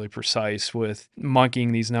can be really precise with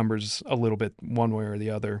monkeying these numbers a little bit one way or the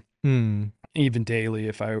other, Mm. even daily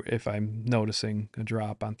if I'm noticing a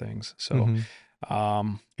drop on things. So, Hmm.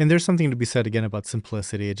 um, And there's something to be said again about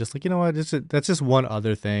simplicity. Just like, you know what, that's just one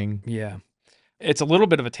other thing. yeah, it's a little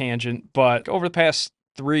bit of a tangent, but over the past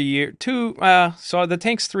 3 years, so the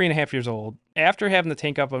tank's 3.5 years old. After having the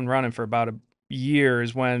tank up and running for about a year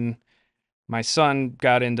is when my son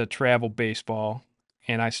got into travel baseball,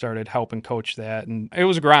 and I started helping coach that. And it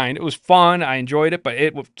was a grind. It was fun. I enjoyed it, but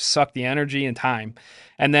it would suck the energy and time.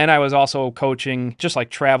 And then I was also coaching just like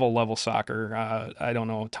travel level soccer. I don't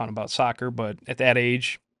know a ton about soccer, but at that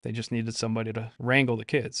age, they just needed somebody to wrangle the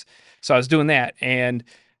kids. So I was doing that. And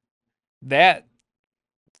that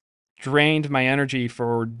drained my energy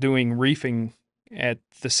for doing reefing at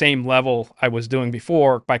the same level I was doing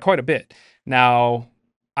before by quite a bit. Now,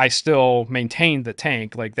 I still maintained the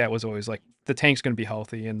tank. Like, that was always like, the tank's going to be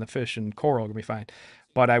healthy and the fish and coral are going to be fine.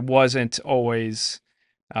 But I wasn't always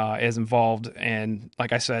as involved. And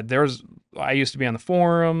like I said, I used to be on the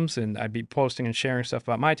forums and I'd be posting and sharing stuff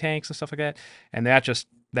about my tanks and stuff like that. And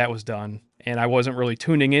that was done. And I wasn't really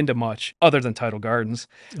tuning into much other than Tidal Gardens.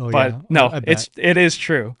 Oh But yeah, no, I bet. it is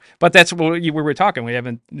true. But that's what we were talking. We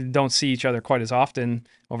don't see each other quite as often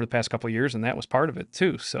over the past couple of years, and that was part of it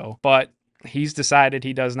too. So, but he's decided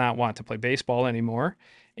he does not want to play baseball anymore,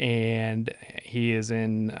 and he is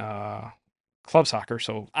in club soccer.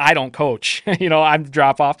 So I don't coach. I'm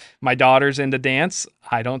drop off. My daughter's into dance.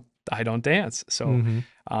 I don't dance. So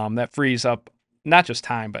Hmm. that frees up not just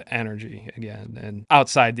time but energy again, and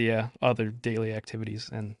outside the other daily activities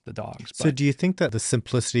and the dogs. So But do you think that the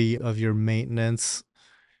simplicity of your maintenance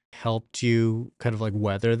helped you kind of like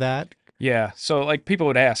weather that? yeah, so like people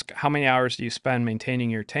would ask, how many hours do you spend maintaining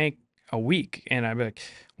your tank a week? And I'd be like,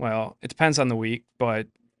 well, it depends on the week, but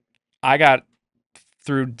I got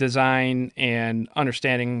through design and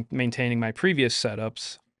understanding maintaining my previous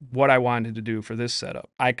setups what I wanted to do for this setup.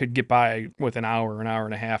 I could get by with an hour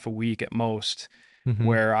and a half a week at most, Hmm.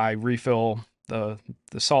 where I refill the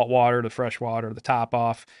salt water, the fresh water, the top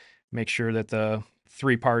off, make sure that the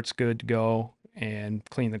 3 parts good to go, and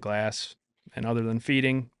clean the glass. And other than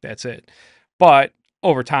feeding, that's it. But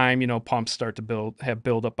over time, pumps start to have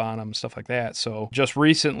build up on them, stuff like that. So just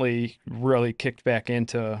recently, really kicked back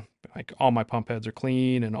into, like, all my pump heads are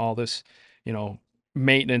clean and all this, you know,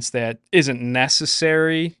 maintenance that isn't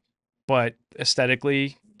necessary, but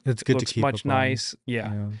aesthetically It's it good to looks keep much up on. nice.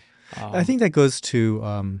 Yeah. Yeah. I Um, think that goes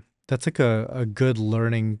to that's like a good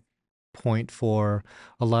learning point for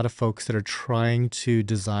a lot of folks that are trying to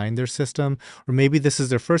design their system, or maybe this is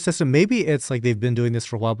their first system. Maybe it's like they've been doing this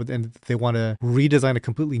for a while, but then they want to redesign a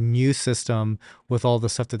completely new system with all the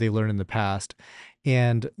stuff that they learned in the past.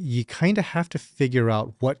 And you kind of have to figure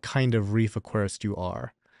out what kind of reef aquarist you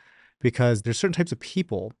are, because there's certain types of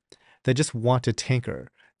people that just want to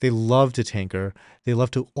tinker. They love to tinker. They love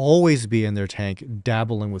to always be in their tank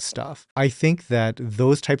dabbling with stuff. I think that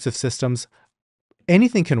those types of systems,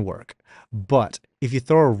 anything can work. But if you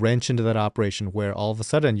throw a wrench into that operation where all of a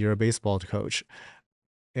sudden you're a baseball coach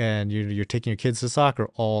and you're taking your kids to soccer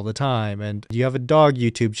all the time and you have a dog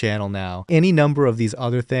YouTube channel now, any number of these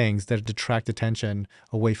other things that detract attention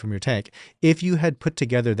away from your tank, if you had put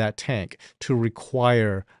together that tank to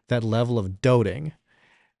require that level of doting,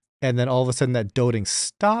 and then all of a sudden that doting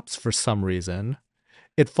stops for some reason,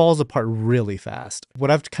 it falls apart really fast.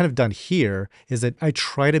 What I've kind of done here is that I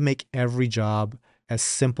try to make every job as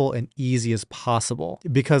simple and easy as possible.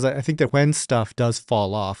 Because I think that when stuff does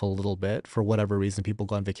fall off a little bit, for whatever reason, people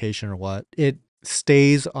go on vacation or what, it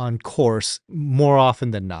stays on course more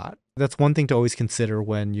often than not. That's one thing to always consider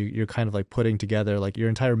when you're kind of like putting together like your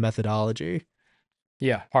entire methodology.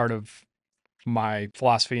 Yeah, part of my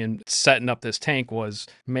philosophy in setting up this tank was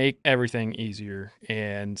make everything easier,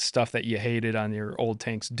 and stuff that you hated on your old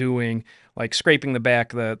tanks doing, like scraping the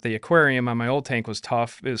back. The aquarium on my old tank was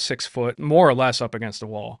tough. It was 6 foot, more or less up against the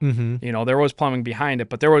wall. Mm-hmm. You know, there was plumbing behind it,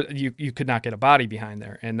 but there was you could not get a body behind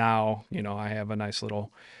there. And now, you know, I have a nice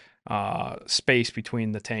little space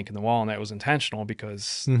between the tank and the wall, and that was intentional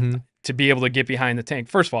because Mm-hmm. to be able to get behind the tank,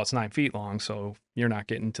 first of all, it's 9 feet long, so you're not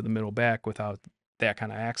getting to the middle back without that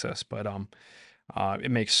kind of access. But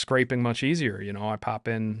it makes scraping much easier. You know, I pop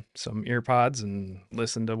in some ear pods and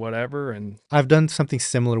listen to whatever. And I've done something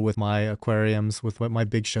similar with my aquariums, with what my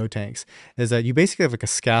big show tanks, is that you basically have like a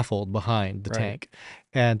scaffold behind the right. tank.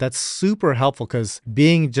 And that's super helpful because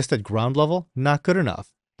being just at ground level, not good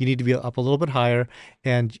enough. You need to be up a little bit higher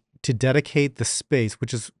and to dedicate the space,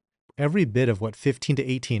 which is every bit of what, 15 to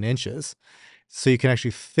 18 inches. So you can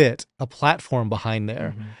actually fit a platform behind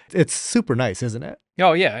there. Mhm. It's super nice, isn't it?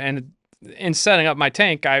 Oh yeah, and in setting up my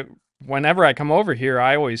tank, whenever I come over here,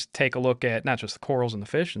 I always take a look at not just the corals and the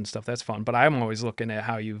fish and stuff. That's fun, but I'm always looking at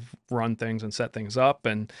how you've run things and set things up,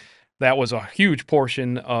 and that was a huge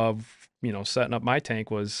portion of, you know, setting up my tank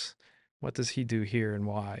was what does he do here and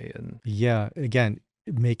why. And Yeah, again,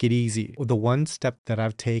 make it easy. The one step that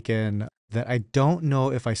I've taken that I don't know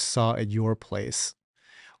if I saw at your place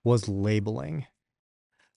was labeling.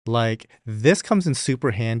 Like this comes in super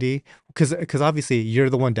handy because obviously you're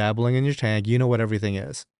the one dabbling in your tank, you know what everything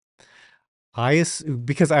is.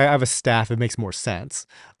 Because I have a staff, it makes more sense.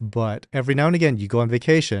 But every now and again, you go on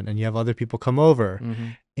vacation and you have other people come over, mm-hmm.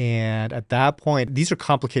 and at that point, these are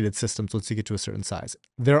complicated systems once you get to a certain size.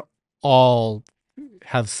 They're all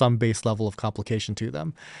have some base level of complication to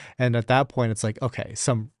them. And at that point, it's like, okay,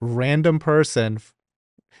 some random person,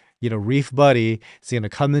 reef buddy is going to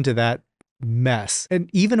come into that mess. And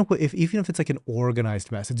even if it's like an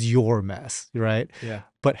organized mess, it's your mess, right? Yeah.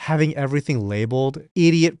 But having everything labeled,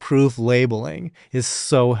 idiot-proof labeling is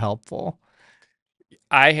so helpful.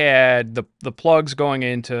 I had the plugs going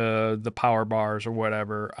into the power bars or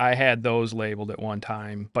whatever. I had those labeled at one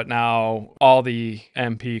time, but now all the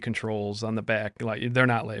MP controls on the back, like they're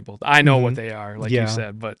not labeled. I know what Mhm. they are, like you Yeah,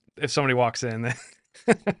 said, but if somebody walks in,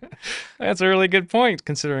 that's a really good point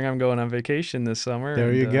considering I'm going on vacation this summer there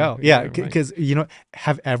and you go. yeah, Yeah, I might. because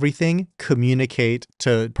have everything communicate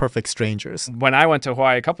to perfect strangers. When I went to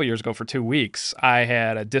Hawaii a couple years ago for 2 weeks, I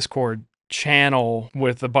had a Discord channel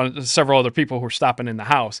with several other people who were stopping in the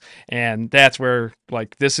house, and that's where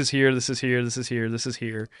like this is here, this is here, this is here, this is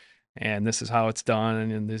here, and this is how it's done,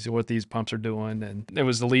 and this is what these pumps are doing. And it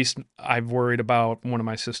was the least I've worried about one of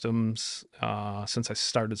my systems since I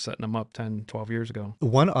started setting them up 10, 12 years ago.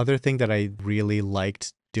 One other thing that I really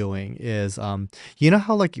liked doing is you know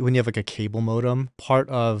how like when you have like a cable modem, part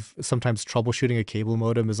of sometimes troubleshooting a cable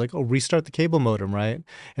modem is like, oh, restart the cable modem, right?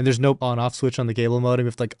 And there's no on off switch on the cable modem. You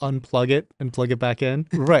have to like unplug it and plug it back in.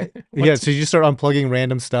 Right. Yeah, What's so you just start unplugging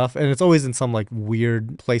random stuff and it's always in some like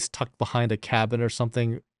weird place tucked behind a cabin or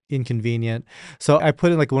something inconvenient. So I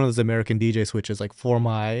put in like one of those American DJ switches like for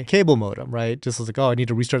my cable modem, right? Just was like, oh, I need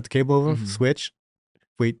to restart the cable modem, Mhm. switch,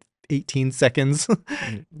 wait 18 seconds,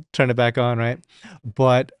 Mm. turn it back on, right?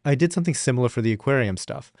 But I did something similar for the aquarium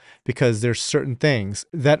stuff because there's certain things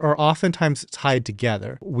that are oftentimes tied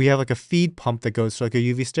together. We have like a feed pump that goes to like a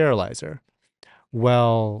UV sterilizer.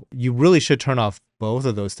 Well, you really should turn off both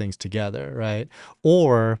of those things together, right?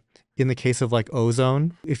 Or in the case of like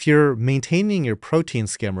ozone, if you're maintaining your protein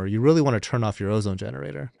skimmer, you really want to turn off your ozone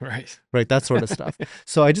generator, Right. right? That sort of stuff.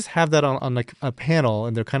 So I just have that on like a panel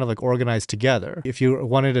and they're kind of like organized together. If you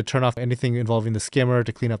wanted to turn off anything involving the skimmer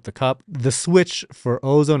to clean up the cup, the switch for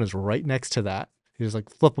ozone is right next to that. You just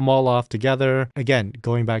like flip them all off together. Again,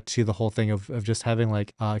 going back to the whole thing of just having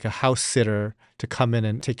like a house sitter to come in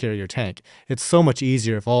and take care of your tank. It's so much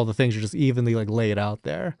easier if all the things are just evenly like laid out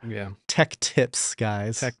there. Yeah. Tech tips,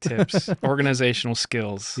 guys. Tech tips, organizational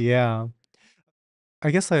skills. Yeah.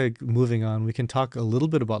 I guess like moving on, we can talk a little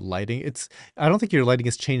bit about lighting. I don't think your lighting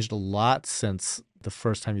has changed a lot since the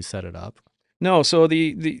first time you set it up. No, so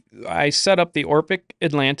the I set up the Orpik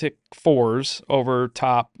Atlantic 4s over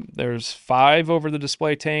top. There's 5 over the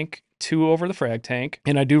display tank, 2 over the frag tank,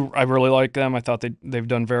 and I really like them. I thought they've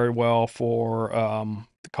done very well for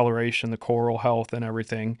the coloration, the coral health, and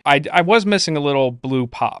everything. I was missing a little blue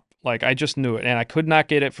pop, like I just knew it, and I could not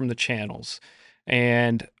get it from the channels.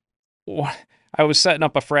 And I was setting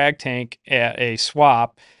up a frag tank at a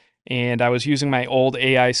swap, and I was using my old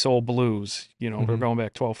AI Soul Blues. We're Hmm. going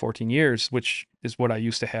back 12, 14 years, which is what I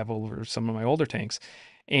used to have over some of my older tanks.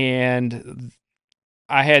 And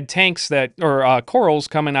I had tanks or corals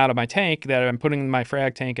coming out of my tank that I'm putting in my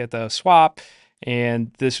frag tank at the swap.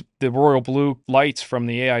 And the royal blue lights from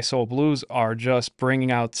the AI Soul Blues are just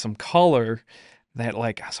bringing out some color that,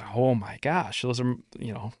 like, I was like, oh my gosh, those are,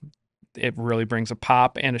 it really brings a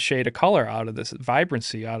pop and a shade of color out of this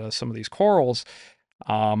vibrancy out of some of these corals.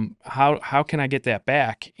 How can I get that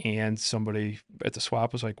back? And somebody at the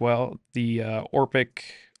swap was like, well, the Orpik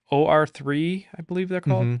OR3, I believe they're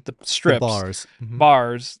called, Hmm. the The strips, bars. Hmm.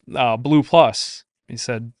 bars, Blue Plus. He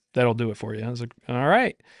said that'll do it for you. I was like, all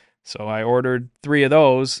right. So I ordered 3 of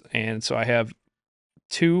those, and so I have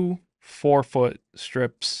 2 4-foot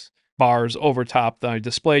strips bars over top the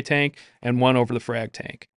display tank and one over the frag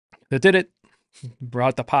tank. That did it.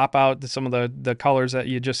 Brought the pop out to some of the colors that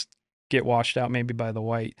you just get washed out maybe by the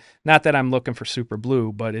white. Not that I'm looking for super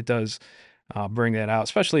blue, but it does bring that out,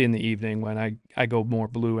 especially in the evening when I go more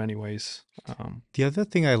blue anyways. The other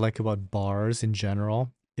thing I like about bars in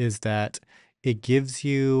general is that it gives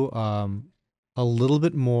you a little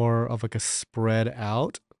bit more of like a spread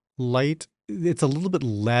out light. It's a little bit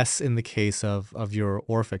less in the case of your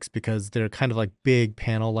Orphics because they're kind of like big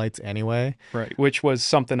panel lights anyway. Right, which was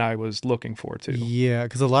something I was looking for too. Yeah,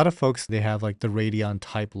 because a lot of folks they have like the Radeon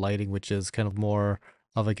type lighting, which is kind of more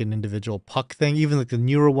of like an individual puck thing. Even like the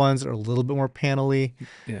newer ones are a little bit more panely,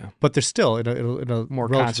 Yeah, but they're still in a more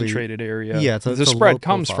relatively, concentrated area. yeah, The it's a low spread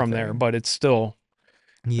comes profile from there, thing. but it's still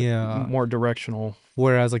Yeah. more directional.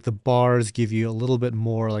 Whereas like the bars give you a little bit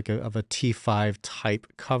more like of a T5 type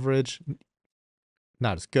coverage.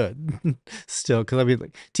 Not as good still, because I mean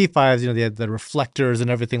like T5s, they have the reflectors and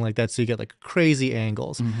everything like that, so you get like crazy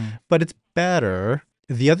angles. Mm-hmm. But it's better.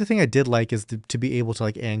 The other thing I did like is to be able to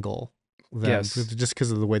like angle them Yes. just because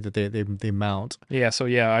of the way that they mount. Yeah, so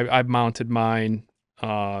yeah, I mounted mine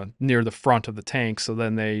near the front of the tank, so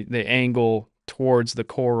then they angle towards the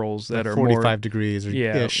corals Like that are more, 45 degrees or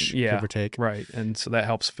yeah, ish, give yeah, or take. right. And so that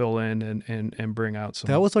helps fill in and bring out That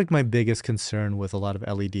some. was like my biggest concern with a lot of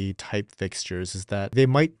LED type fixtures is that they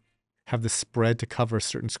might have the spread to cover a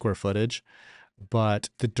certain square footage, but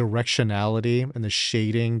the directionality and the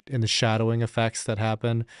shading and the shadowing effects that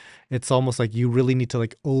happen, it's almost like you really need to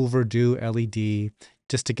like overdo LED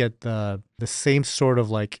just to get the same sort of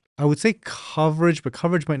like, I would say coverage, but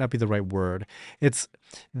coverage might not be the right word. It's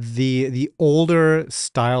the older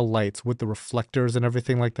style lights with the reflectors and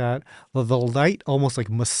everything like that. The light almost like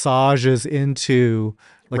massages into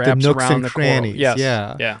like the Wraps nooks around and the coral. crannies. Yes,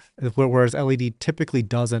 Yeah. yeah, Whereas LED typically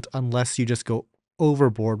doesn't unless you just go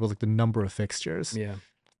overboard with like the number of fixtures yeah.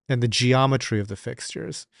 and the geometry of the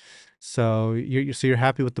fixtures. So you're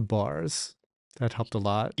happy with the bars. That helped a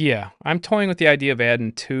lot. Yeah, I'm toying with the idea of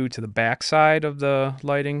adding 2 to the back side of the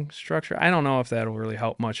lighting structure. I don't know if that'll really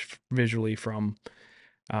help much visually from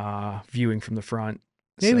viewing from the front.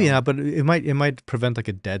 Maybe So, not, but it might prevent like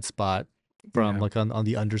a dead spot from yeah, like on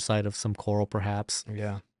the underside of some coral perhaps.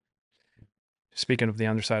 yeah. Speaking of the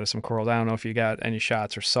underside of some coral, I don't know if you got any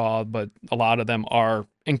shots or saw, but a lot of them are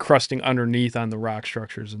encrusting underneath on the rock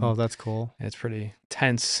structures, Oh, and that's cool. it's pretty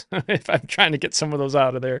tense. If I'm trying to get some of those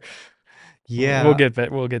out of there, we'll Yeah.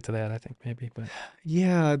 get we'll get to that, I think maybe. But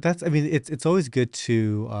Yeah, that's I mean it's always good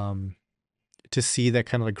to see that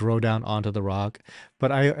kind of like grow down onto the rock.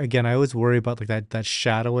 But I always worry about like that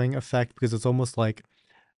shadowing effect because it's almost like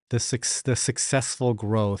the successful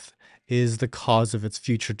growth is the cause of its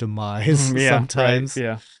future demise yeah, right, sometimes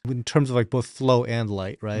yeah, in terms of like both flow and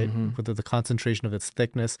light, right? hmm With the concentration of its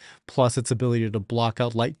thickness plus its ability to block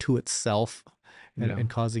out light to itself yeah. and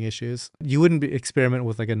causing issues. You wouldn't experiment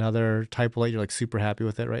with like another type of light. You're like super happy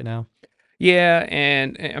with it right now. Yeah,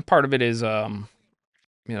 and part of it is how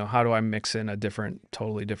do I mix in a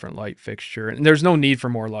totally different light fixture? And there's no need for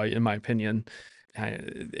more light, in my opinion.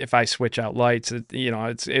 If I switch out lights,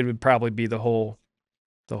 it would probably be the whole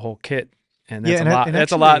kit, and Yeah, that's a lot. and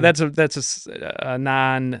That's a lot. actually That's a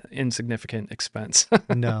non insignificant expense.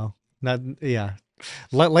 no, not yeah.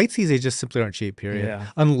 Lights these days just simply aren't cheap, period. Yeah,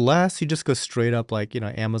 Unless you just go straight up like,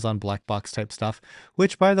 Amazon black box type stuff,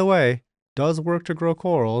 which by the way, does work to grow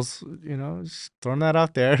corals, just throwing that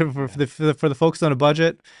out there yeah, for the folks on a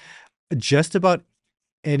budget. Just about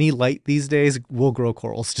any light these days will grow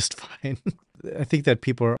corals just fine. I think that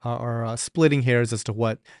people are splitting hairs as to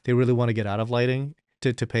what they really want to get out of lighting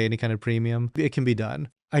to pay any kind of premium. It can be done.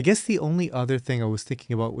 I guess the only other thing I was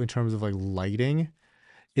thinking about in terms of like lighting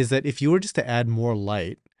is that if you were just to add more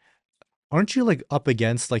light, aren't you like up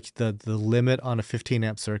against like the limit on a 15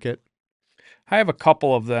 amp circuit? I have a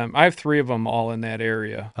couple of them. I have 3 of them all in that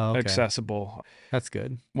area, Oh, okay. accessible. That's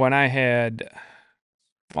good. When I had,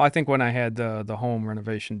 well, I think when I had the home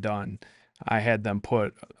renovation done, I had them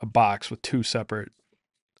put a box with 2 separate,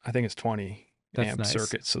 I think it's 20 That's amp nice.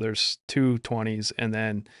 circuits. So there's 2 20s, and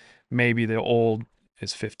then maybe the old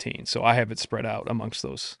is 15. So I have it spread out amongst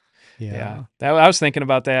those. Yeah, Yeah. I was thinking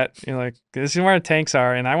about that. Like, this is where the tanks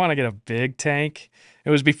are, and I want to get a big tank. It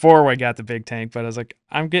was before I got the big tank, but I was like,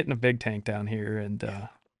 I'm getting a big tank down here, and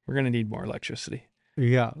we're gonna need more electricity,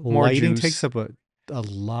 Yeah. more Lighting takes juice. up a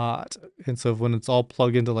lot. And so when it's all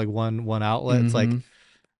plugged into like one outlet, it's like,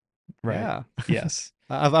 Mm-hmm. Right. yeah. Yes.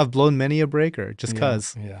 I've blown many a breaker just Yeah.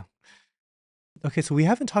 'cause. Yeah. Okay, so we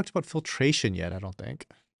haven't talked about filtration yet, I don't think.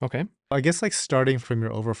 Okay. I guess like starting from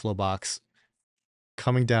your overflow box,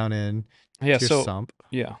 coming down in Yeah. to your So sump.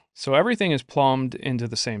 yeah. So everything is plumbed into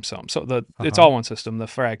the same sump. So it's Uh-huh. all one system: the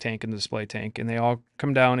frag tank and the display tank, and they all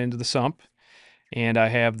come down into the sump. And I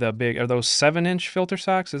have the big, are those 7-inch filter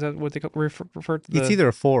socks? Is that what they refer to It's the? either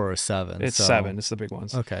a 4 or a 7, It's so 7. It's the big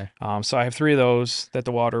ones. okay. So I have 3 of those that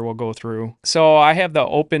the water will go through. So I have the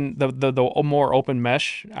open, the more open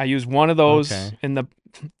mesh. I use one of those Okay. in the,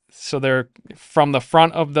 so they're from the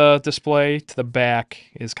front of the display to the back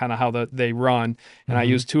is kind of how they run. And I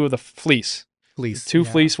Mm-hmm. use 2 of the fleece. Fleece, Two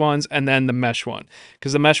yeah. fleece ones and then the mesh one,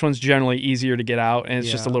 because the mesh one's generally easier to get out and it's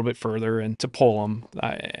just a Yeah. little bit further and to pull them.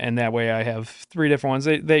 And that way I have 3 different ones.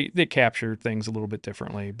 They capture things a little bit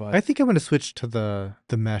differently, but I think I'm gonna switch to the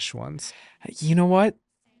mesh ones. you know what?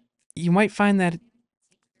 You might find that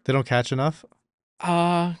They don't catch enough?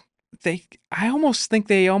 uh they I almost think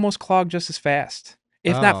they almost clog just as fast,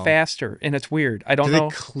 if not Oh. faster, and it's weird. I Do don't they know.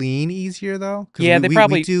 clean easier though? Because Yeah, we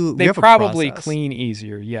they have a probably process. clean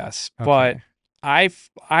easier, yes. But Okay.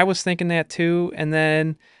 I was thinking that too, and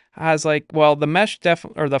then I was like, well, the mesh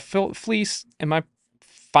or the fleece in my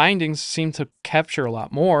findings seem to capture a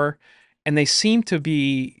lot more, and they seem to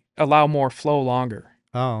be allow more flow longer.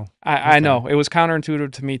 Oh, I okay. know it was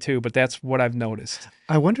counterintuitive to me too, but that's what I've noticed.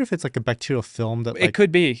 I wonder if it's like a bacterial film that It like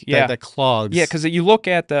could be, that yeah, that yeah, clogs. because you look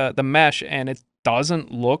at the mesh and it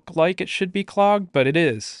doesn't look like it should be clogged, but it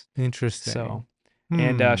is. Interesting. So,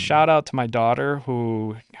 and Hmm. shout out to my daughter,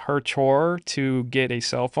 who her chore to get a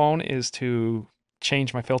cell phone is to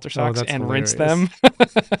change my filter Oh, socks that's and rinse hilarious. them.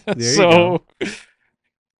 There you go. So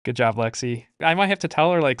good job, Lexi. I might have to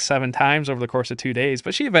tell her like 7 times over the course of 2 days,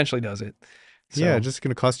 but she eventually does it. Yeah, So just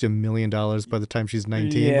gonna cost you $1 million by the time she's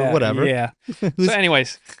 19, but yeah, whatever. yeah. So, Who's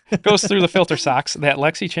anyways, goes through the filter socks that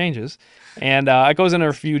Lexi changes, and it goes in a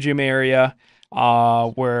refugium area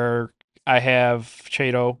where I have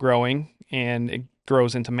Chaeto growing, and it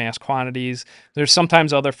grows into mass quantities. There's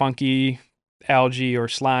sometimes other funky algae or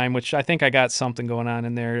slime, which I think I got something going on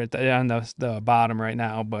in there on the bottom right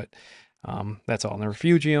now, but that's all in the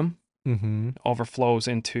refugium. mm-hmm. Overflows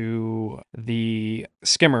into the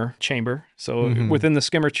skimmer chamber. So Mm-hmm. within the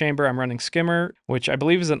skimmer chamber, I'm running skimmer, which I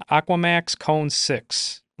believe is an Aquamax Cone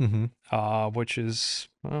 6, Mm-hmm. which is,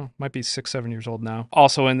 well, might be 6, 7 years old now.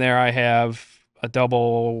 Also in there, I have a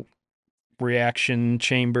double reaction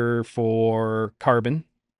chamber for carbon.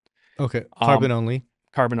 Okay. Carbon Um, only.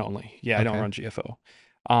 Carbon only. Yeah, I don't Okay. run GFO.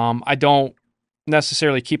 I don't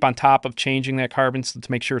necessarily keep on top of changing that carbon to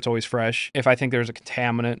make sure it's always fresh. If I think there's a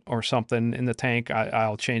contaminant or something in the tank,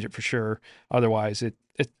 I'll change it for sure. Otherwise,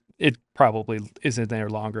 it probably is in there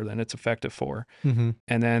longer than it's effective for. Mm-hmm.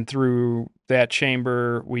 And then through that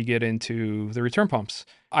chamber, we get into the return pumps.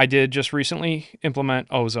 I did just recently implement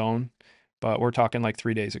Ozone, but we're talking like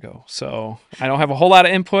 3 days ago. So I don't have a whole lot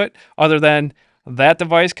of input other than that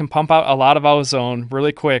device can pump out a lot of ozone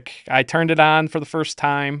really quick. I turned it on for the first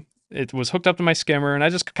time. It was hooked up to my skimmer, and I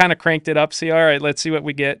just kind of cranked it up. See, all right, let's see what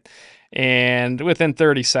we get. And within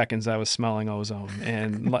 30 seconds, I was smelling ozone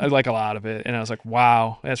and like a lot of it. And I was like,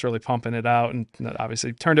 wow, that's really pumping it out. And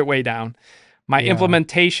obviously turned it way down. My Yeah.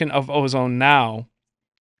 implementation of ozone now,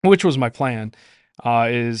 which was my plan,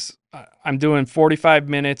 is I'm doing 45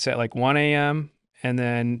 minutes at like 1 a.m. and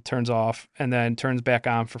then turns off and then turns back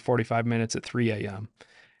on for 45 minutes at 3 a.m.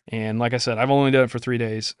 And like I said, I've only done it for 3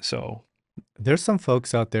 days. So, There's some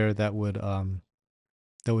folks out there that would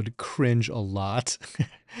cringe a lot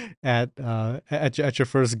at your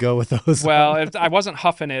first go with well, ozone. I wasn't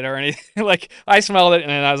huffing it or anything. Like, I smelled it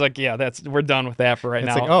and I was like, yeah, we're done with that for right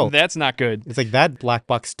It's like, now. oh, That's not good. it's like that black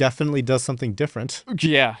box definitely does something different.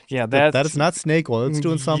 Yeah, yeah, That that's is not snake oil. It's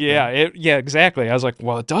doing yeah, something. yeah, exactly. I was like,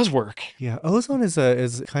 well, it does work. Yeah, ozone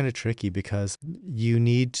is kind of tricky because you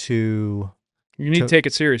need You need to to take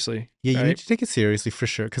it seriously, yeah, you need right? to take it seriously for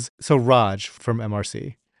sure. Because so Raj from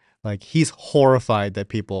MRC, like he's horrified that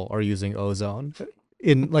people are using ozone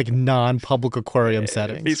in like non-public aquarium If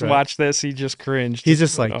settings, he's right? watched this, he just cringed. He's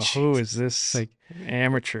Just just went, like, oh, who is Jesus. this Like,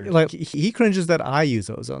 amateur? he cringes that I use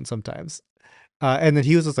ozone sometimes. And then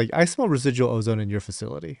he was just like, I smell residual ozone in your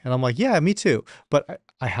facility. And I'm like, yeah, me too. But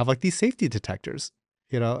I have like these safety detectors,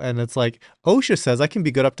 and it's like, OSHA says I can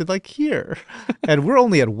be good up to like here. And we're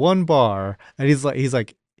only at one bar. And he's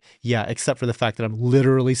like, yeah, except for the fact that I'm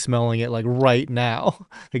literally smelling it like right now.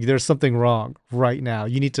 Like there's something wrong right now.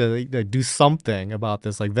 You need to like, do something about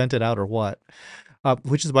this, like vent it out or what.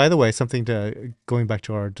 Which is, by the way, something to going back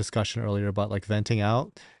to our discussion earlier about like venting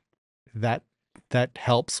out that that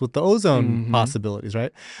helps with the ozone Mm-hmm. possibilities,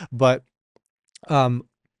 right? But um,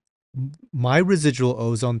 my residual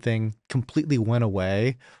ozone thing completely went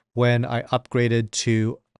away when I upgraded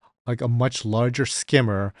to like a much larger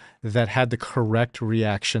skimmer that had the correct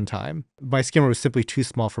reaction time. My skimmer was simply too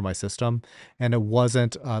small for my system, and it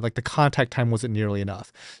wasn't like the contact time wasn't nearly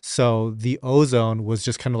enough. So the ozone was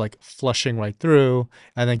just kind of like flushing right through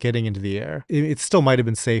and then getting into the air. It still might have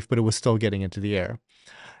been safe, but it was still getting into the air.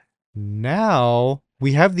 Now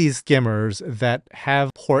we have these skimmers that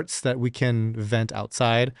have ports that we can vent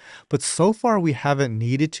outside, but so far we haven't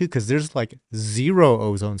needed to because there's like zero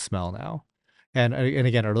ozone smell now. And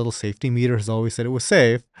again, our little safety meter has always said it was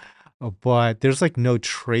safe, but there's like no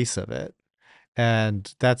trace of it.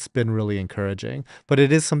 And that's been really encouraging. But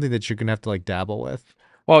it is something that you're gonna have to like dabble with.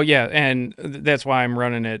 Well, yeah, and that's why I'm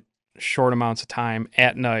running it short amounts of time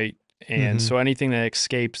at night. And Hmm. so anything that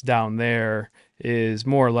escapes down there is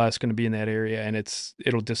more or less going to be in that area, and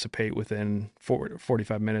it'll dissipate within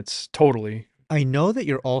 45 minutes totally. I know that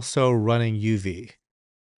you're also running UV.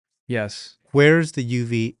 Yes. Where's the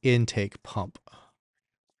UV intake pump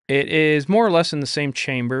It is more or less in the same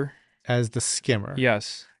chamber. as the skimmer?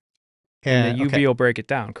 Yes. And the And okay, UV will break it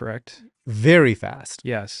down, correct? very fast.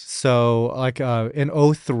 Yes. So, like an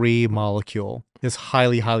O3 molecule is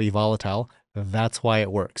highly, highly volatile. That's why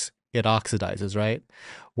it works. It oxidizes, right?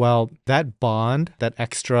 Well, that bond, that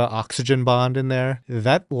extra oxygen bond in there,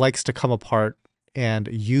 that likes to come apart, and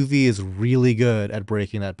UV is really good at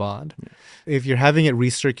breaking that bond. If you're having it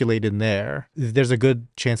recirculate in there, there's a good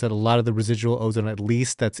chance that a lot of the residual ozone, at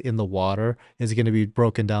least that's in the water, is going to be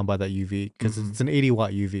broken down by that UV because Mhm. it's an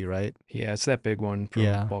 80-watt UV, right? Yeah, it's that big one from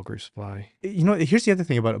Yeah. bulk resupply. Here's the other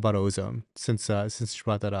thing about ozone. Since you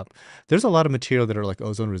brought that up, there's a lot of material that are like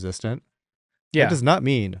ozone resistant. That Yeah. does not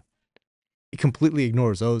mean it completely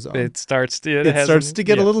ignores ozone. It starts to, it It starts hasn't, to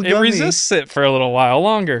get a yeah. little It gummy. resists it for a little while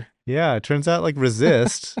longer. Yeah, it turns out like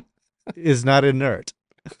resist is not inert.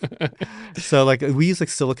 So like we use like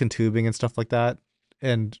silicon tubing and stuff like that,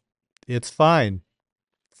 and it's fine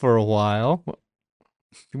for a while.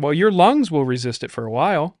 Well, your lungs will resist it for a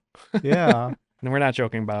while. Yeah. And we're not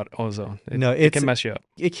joking about ozone. No, It can mess you up.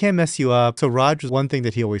 it can mess you up. So Rogers, one thing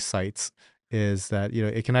that he always cites is that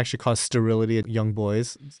it can actually cause sterility in young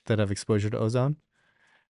boys that have exposure to ozone.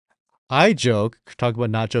 I joke, talk about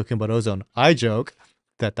not joking about ozone. I joke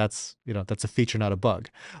that that's a feature, not a bug.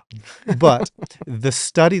 But the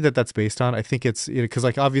study that that's based on, I think it's because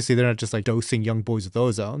like obviously they're not just like dosing young boys with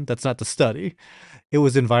ozone. That's not the study. It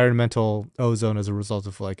was environmental ozone as a result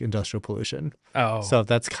of like industrial pollution. Oh, So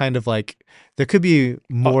that's kind of like there could be O-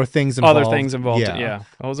 more things other involved. things involved. Yeah. Yeah,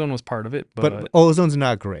 ozone was part of it, But but ozone's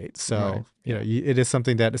not great. right. So, Yeah. it is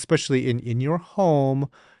something that, especially in your home,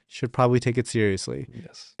 should probably take it seriously.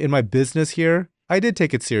 Yes. In my business here, I did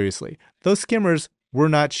take it seriously. Those skimmers were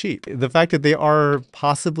not cheap. The fact that they are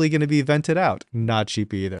possibly going to be vented out, not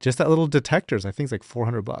cheap either. Just that little detectors, I think it's like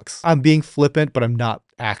 $400. I'm being flippant, but I'm not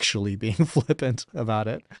actually being flippant about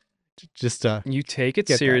it. Just You take it get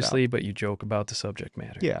that out. seriously, but you joke about the subject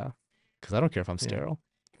matter. Yeah, because I don't care if I'm Yeah. sterile.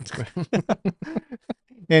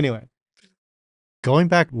 Anyway, going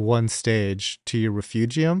back one stage to your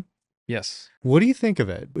refugium, Yes. what do you think of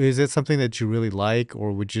it? Is it something that you really like,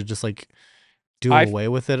 or would you just like do I away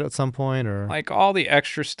with it at some point? Or like all the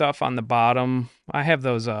extra stuff on the bottom. I have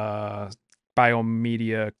those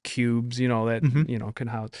biomedia cubes, that Mhm. can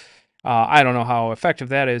house. I don't know how effective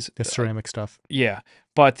that is. the ceramic stuff? Yeah,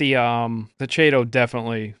 but the Chaeto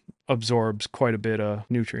definitely absorbs quite a bit of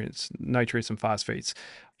nutrients, nitrates and phosphates,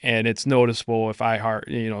 and it's noticeable if I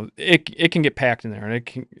it can get packed in there, and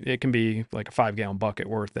it can be like a 5 gallon bucket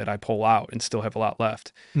worth that I pull out and still have a lot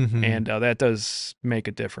left, Hmm. and that does make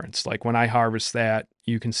a difference. Like when I harvest that,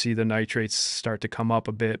 you can see the nitrates start to come up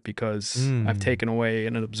a bit because I've Mm. taken away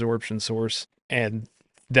an absorption source, and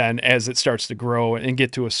then as it starts to grow and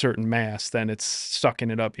get to a certain mass, then it's sucking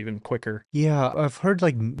it up even quicker. Yeah, I've heard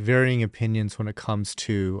like varying opinions when it comes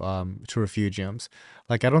to refugiums.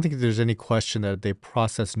 Like I don't think there's any question that they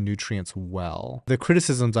process nutrients well. The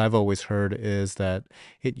criticisms I've always heard is that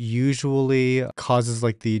it usually causes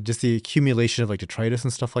like the accumulation of like detritus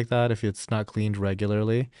and stuff like that if it's not cleaned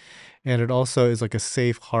regularly. And it also is like a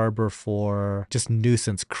safe harbor for just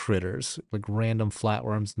nuisance critters, like random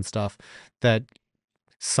flatworms and stuff that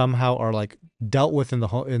somehow are like dealt with in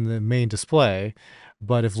the main display,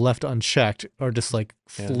 but if left unchecked are just like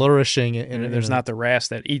Yeah. flourishing There's not the wrasse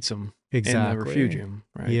that eats them in the exactly. refugium,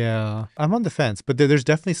 right? Yeah, I'm on the fence, but there's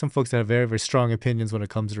definitely some folks that have very, very strong opinions when it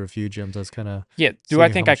comes to refugiums. I was kind of Yeah. Do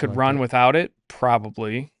I think I could run without it?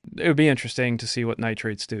 Probably. It would be interesting to see what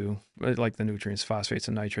nitrates do, like the nutrients, phosphates,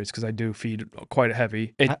 and nitrates, because I do feed quite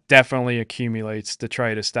heavy. It definitely accumulates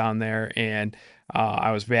detritus down there, and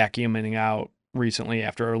I was vacuuming out recently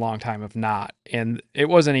after a long time of not, and it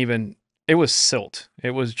wasn't even. It was silt.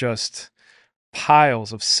 It was just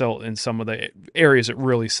piles of silt in some of the areas it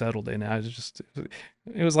really settled in. I was just,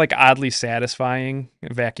 it was like oddly satisfying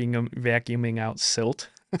vacuuming out silt.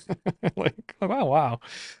 Like, oh, wow.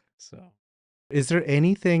 So, is there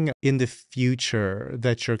anything in the future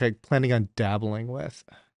that you're like planning on dabbling with?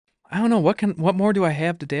 I don't know what more do I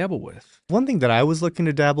have to dabble with? One thing that I was looking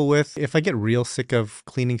to dabble with, if I get real sick of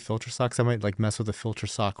cleaning filter socks, I might like mess with a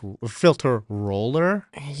filter roller.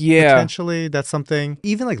 Yeah. Potentially, that's something.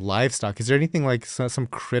 Even like livestock. Is there anything like some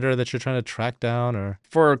critter that you're trying to track down or?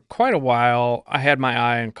 For quite a while, I had my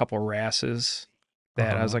eye on a couple wrasses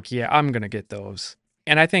that I was like, yeah, I'm gonna get those.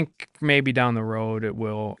 And I think maybe down the road it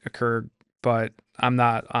will occur, but I'm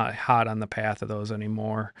not hot on the path of those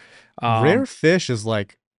anymore. Rare fish is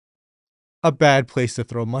like a bad place to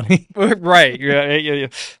throw money. Right. Yeah.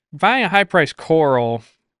 Buying a high price coral,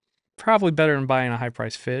 probably better than buying a high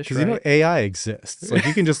price fish. Because right? you know AI exists. Like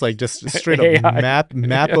you can just straight up AI. map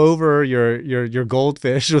Yes. over your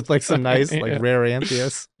goldfish with like some nice like Yeah. rare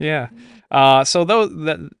anthias. Yeah. So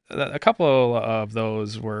a couple of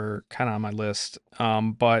those were kind of on my list.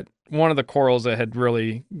 But one of the corals that had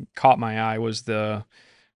really caught my eye was the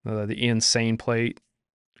insane plate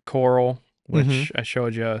coral, which I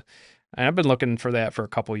showed you. And I've been looking for that for a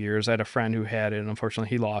couple years. I had a friend who had it, and unfortunately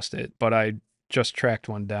he lost it. But I just tracked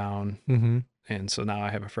one down, and so now I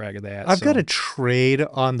have a frag of that. I've got a trade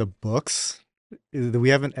on the books that we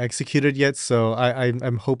haven't executed yet, so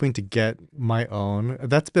I'm hoping to get my own.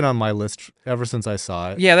 That's been on my list ever since I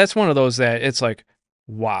saw it. Yeah, that's one of those that it's like,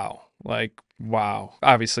 wow, like wow.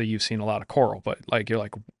 Obviously, you've seen a lot of coral, but like you're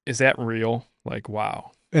like, is that real? Like,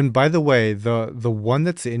 wow. And by the way, the one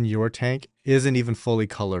that's in your tank isn't even fully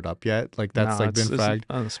colored up yet. Like that's No, like been fragged.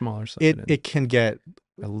 on the smaller side. It can get,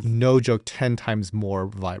 no joke, 10 times more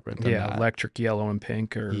vibrant than that. Electric yellow and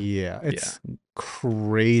pink, or it's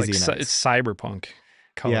crazy it's, nice. it's cyberpunk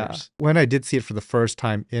colors. Yeah. When I did see it for the first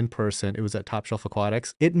time in person, it was at Top Shelf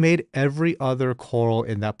Aquatics. It made every other coral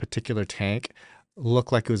in that particular tank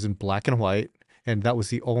look like it was in black and white. And that was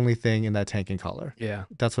the only thing in that tank in color. Yeah.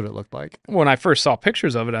 That's what it looked like. When I first saw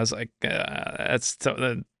pictures of it, I was like, that's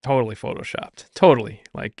totally photoshopped. Totally.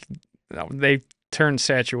 Like, they turned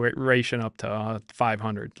saturation up to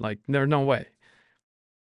 500. Like, there's no way.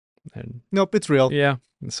 And, nope, it's real. Yeah.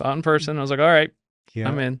 I saw it in person. I was like, all right, yeah.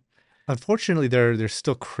 I'm in. Unfortunately, they're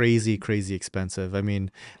still crazy expensive. I mean,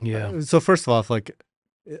 yeah. So first of all, like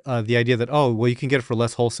the idea that, oh, well, you can get it for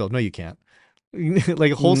less wholesale. No, you can't.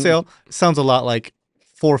 Like wholesale sounds a lot like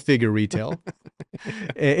 4-figure retail.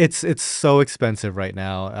 It's so expensive right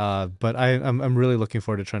now. But I'm really looking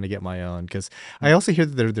forward to trying to get my own, because I also hear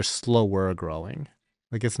that they're slower growing.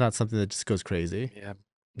 Like it's not something that just goes crazy. Yeah.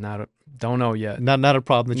 Don't know yet. Not a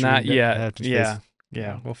problem that not you yet. have to Yeah. face.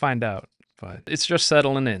 Yeah. We'll find out. But it's just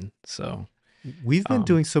settling in. So we've been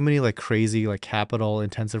doing so many like crazy like capital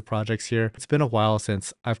intensive projects here. It's been a while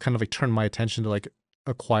since I've kind of like turned my attention to like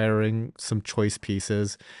acquiring some choice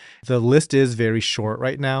pieces. The list is very short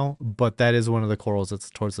right now, but that is one of the corals that's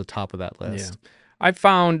towards the top of that list. Yeah. I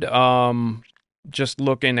found just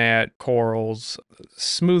looking at corals,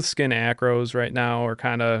 smooth skin acros right now are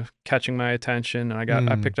kind of catching my attention, and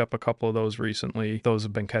I picked up a couple of those recently. Those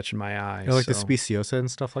have been catching my eye. Like the speciosa and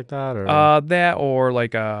stuff like that, or that, or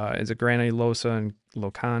like is it granulosa and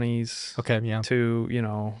locanis? Okay, yeah. Too,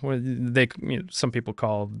 some people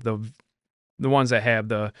call the ones that have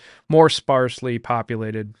the more sparsely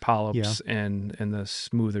populated polyps and the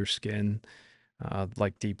smoother skin.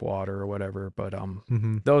 Like deep water or whatever, but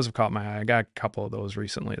those have caught my eye. I got a couple of those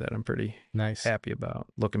recently that I'm pretty happy about.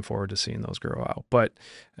 Looking forward to seeing those grow out. But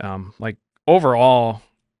like overall,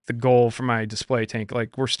 the goal for my display tank.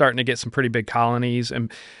 Like we're starting to get some pretty big colonies,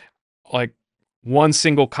 and like one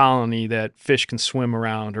single colony that fish can swim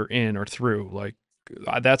around or in or through. Like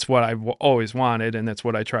that's what I've always wanted, and that's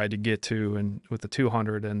what I tried to get to. And with the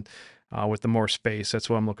 200 and with the more space, that's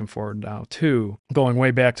what I'm looking forward now too. Going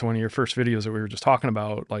way back to one of your first videos that we were just talking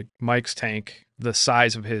about, like Mike's tank, the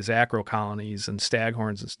size of his acro colonies and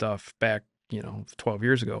staghorns and stuff back, 12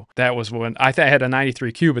 years ago. That was when I had a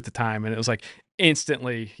 93 cube at the time, and it was like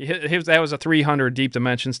instantly, that was a 300 deep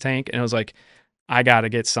dimensions tank, and it was like, I got to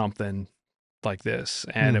get something like this.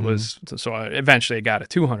 And it was, so I eventually got a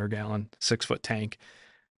 200-gallon 6-foot tank.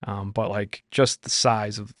 But like just the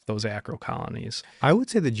size of those acro colonies. I would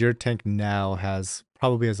say that your tank now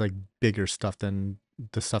probably has like bigger stuff than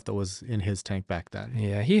the stuff that was in his tank back then.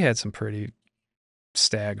 Yeah, he had some pretty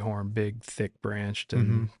staghorn, big, thick branched,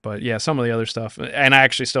 and but yeah, some of the other stuff. And I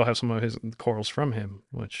actually still have some of his corals from him,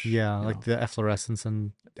 which like the efflorescence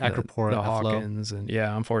and acropora, the Hawkins, and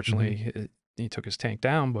yeah, unfortunately he took his tank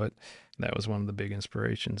down, but that was one of the big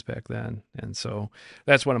inspirations back then. And so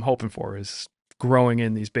that's what I'm hoping for, is growing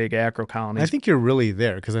in these big acro colonies. I think you're really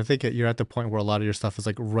there, because I think you're at the point where a lot of your stuff is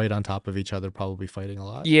like right on top of each other, probably fighting a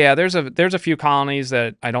lot. Yeah, there's a few colonies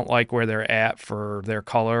that I don't like where they're at for their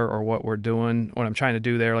color or what we're doing. What I'm trying to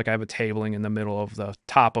do there, like I have a tabling in the middle of the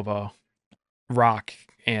top of a rock,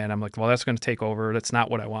 and I'm like, well, that's going to take over. That's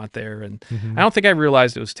not what I want there. And I don't think I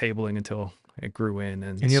realized it was tabling until it grew in.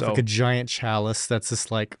 And you have like a giant chalice that's just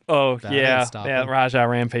like, oh yeah, Raja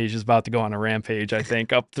Rampage is about to go on a rampage, I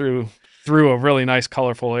think, up through a really nice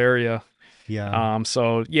colorful area. Yeah.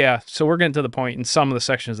 So we're getting to the point in some of the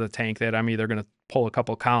sections of the tank that I'm either going to pull a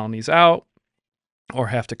couple colonies out or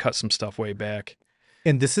have to cut some stuff way back.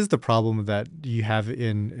 And this is the problem that you have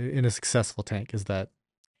in a successful tank, is that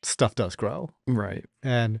stuff does grow. Right.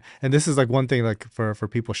 And this is like one thing, like for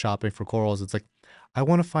people shopping for corals, it's like, I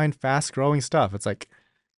want to find fast growing stuff. It's like,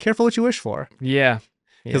 careful what you wish for. Yeah.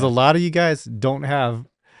 Because a lot of you guys don't have,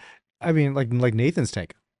 I mean, like Nathan's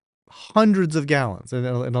tank, hundreds of gallons. And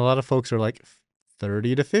a lot of folks are like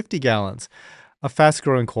 30 to 50 gallons. A fast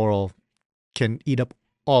growing coral can eat up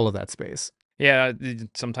all of that space. Yeah.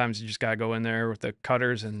 Sometimes you just got to go in there with the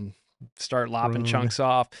cutters and start lopping chunks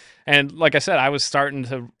off. And like I said, I was starting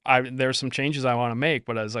to, there's some changes I want to make,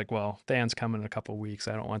 but I was like, well, Dan's coming in a couple of weeks.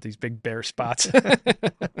 I don't want these big bare spots.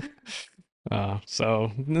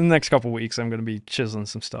 So in the next couple of weeks, I'm going to be chiseling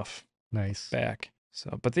some stuff back.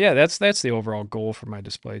 So, but yeah, that's the overall goal for my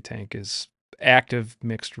display tank, is active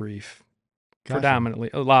mixed reef. Gotcha.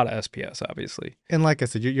 Predominantly a lot of SPS, obviously. And like I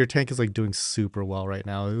said, your tank is like doing super well right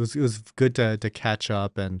now. It was good to catch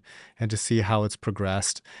up and to see how it's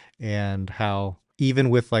progressed, and how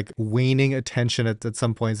even with like waning attention at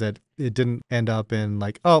some points, that it didn't end up in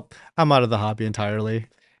like, oh, I'm out of the hobby entirely.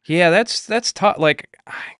 Yeah, that's tough. Like,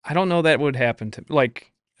 I don't know that would happen to,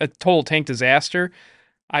 like, a total tank disaster.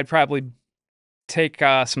 I'd probably take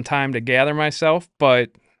some time to gather myself,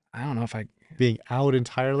 but I don't know if I being out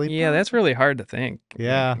entirely. Yeah, that's really hard to think.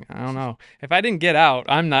 Yeah, I don't know. If I didn't get out,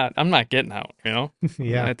 I'm not getting out,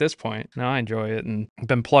 Yeah. At this point. No, I enjoy it, and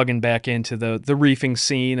been plugging back into the reefing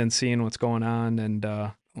scene and seeing what's going on, and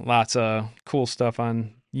lots of cool stuff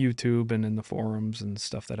on YouTube and in the forums and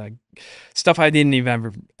stuff I didn't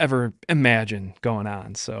even ever imagine going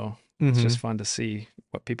on. So it's just fun to see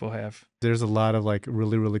what people have. There's a lot of like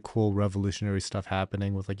really, really cool revolutionary stuff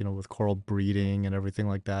happening with, like, with coral breeding and everything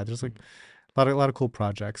like that. There's like a lot of cool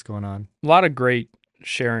projects going on. A lot of great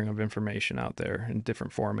sharing of information out there in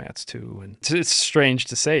different formats too. And it's strange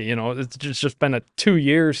to say, it's just been 2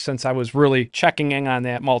 years since I was really checking in on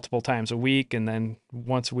that multiple times a week, and then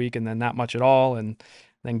once a week, and then not much at all. And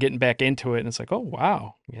then getting back into it, and it's like, oh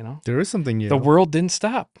wow, there is something new. The world didn't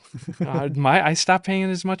stop. I stopped paying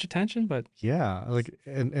as much attention, but yeah, like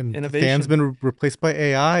and innovation. Fan's been replaced by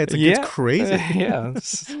AI. It's like, it's crazy. Yeah,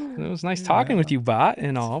 it was nice talking with you, Bot,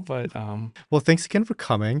 and all, but well, thanks again for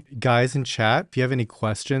coming, guys in chat. If you have any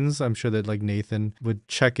questions, I'm sure that like Nathan would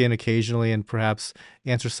check in occasionally and perhaps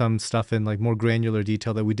answer some stuff in like more granular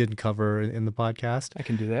detail that we didn't cover in the podcast. I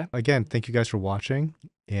can do that. Again, thank you guys for watching.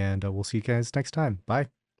 And we'll see you guys next time. Bye.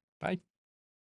 Bye.